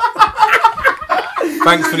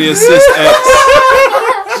 Thanks for the assist,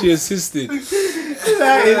 ex. She assisted.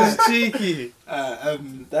 That is cheeky.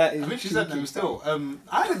 That is. I mean, she sent them still.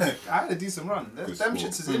 I had a decent run. Them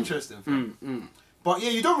shits is interesting. But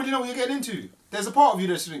yeah, you don't really know what you're getting into. There's a part of you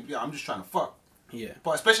that's think, yeah, I'm just trying to fuck. Yeah.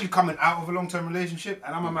 But especially coming out of a long-term relationship,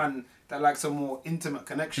 and I'm a man that likes a more intimate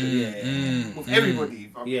connection with everybody.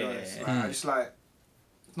 If I'm being honest. Like, I just like,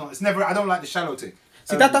 no, it's never. I don't like the shallow thing.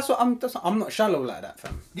 See, that's what I'm not shallow like that,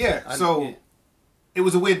 fam. Yeah. It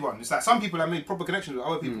was a weird one. It's like some people I made proper connections with,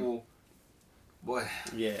 other people. Boy.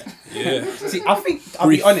 Yeah. Yeah. See, I think I'll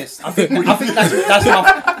be honest. I think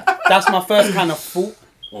that's my first kind of thought.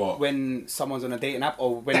 What? When someone's on a dating app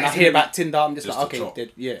or when I hear about Tinder, I'm just like, okay,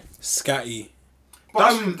 yeah. Scatty.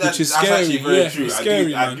 Which is scary, actually very yeah, true. it's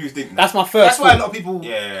scary, I man. do think That's my first. That's why a thought. lot of people,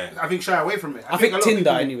 I think, shy away from it. I think a lot of Tinder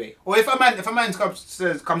people, anyway. Or if a man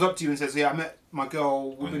comes up to you and says, "Yeah, I met my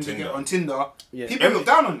girl. We've been together on Tinder." Yeah. People look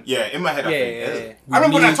down on it. Yeah, in my head, I think. Yeah. I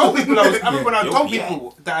remember when I told people I told Yeah.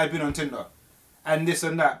 people that I'd been on Tinder, and this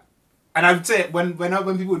and that, and I would say when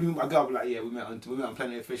people would meet my girl, I'd be like, "Yeah, we met on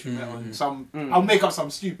Plenty of Fish. We met on some. I'll make up some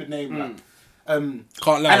stupid name." Like, Can't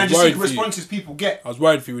lie. and I just see worried the for you. responses people get. I was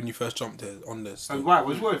worried for you when you first jumped on this. And why? What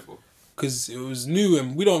was you worried for? Because it was new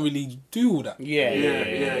and we don't really do all that.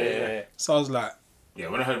 Yeah. So I was like, Yeah,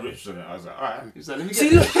 when I heard Rich on it, I was like, alright. He's like, let me get. See,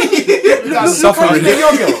 look, suffering. Look how you met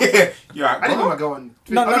your girl. Yeah, I didn't know my girl on.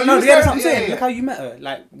 no, Oh, yeah, you that's what I'm yeah, saying. yeah. Look how you met her.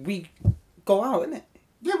 Like we go out, innit?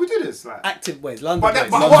 Yeah, we did this. Like, Active ways, London but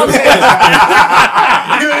ways. what I'm saying,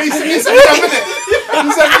 he said me up, innit?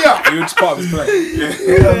 He set me up. you were just part of his play.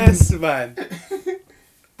 Yes, man.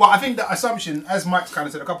 But I think the assumption, as Mike's kind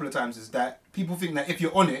of said a couple of times, is that people think that if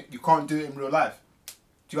you're on it, you can't do it in real life. Do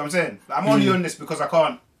you know what I'm saying? Like, I'm only on this because I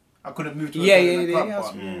couldn't move to a club,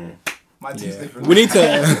 but my team's different. We need to,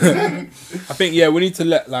 I think, we need to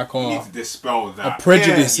let like You need our to dispel that.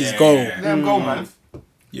 prejudices go. Let them go, man.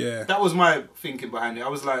 Yeah. That was my thinking behind it. I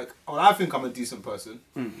was like, oh, I think I'm a decent person.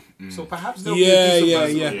 So perhaps they'll be a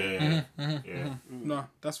decent person. Yeah. No,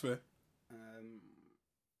 that's fair.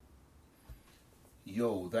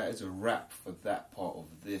 Yo, that is a wrap for that part of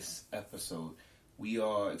this episode. We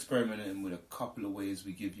are experimenting with a couple of ways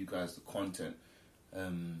we give you guys the content.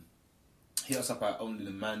 Hit us up at Only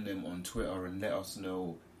the Man Them on Twitter and let us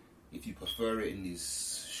know if you prefer it in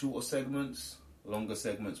these shorter segments, longer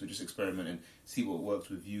segments. We're just experimenting, see what works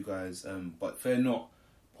with you guys. But fear not,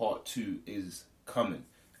 part 2 is coming.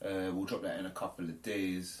 We'll drop that in a couple of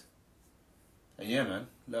days. And yeah, man,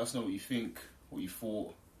 let us know what you think, what you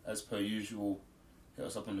thought. As per usual, hit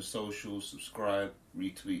us up on the socials, subscribe,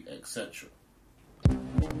 retweet, etc.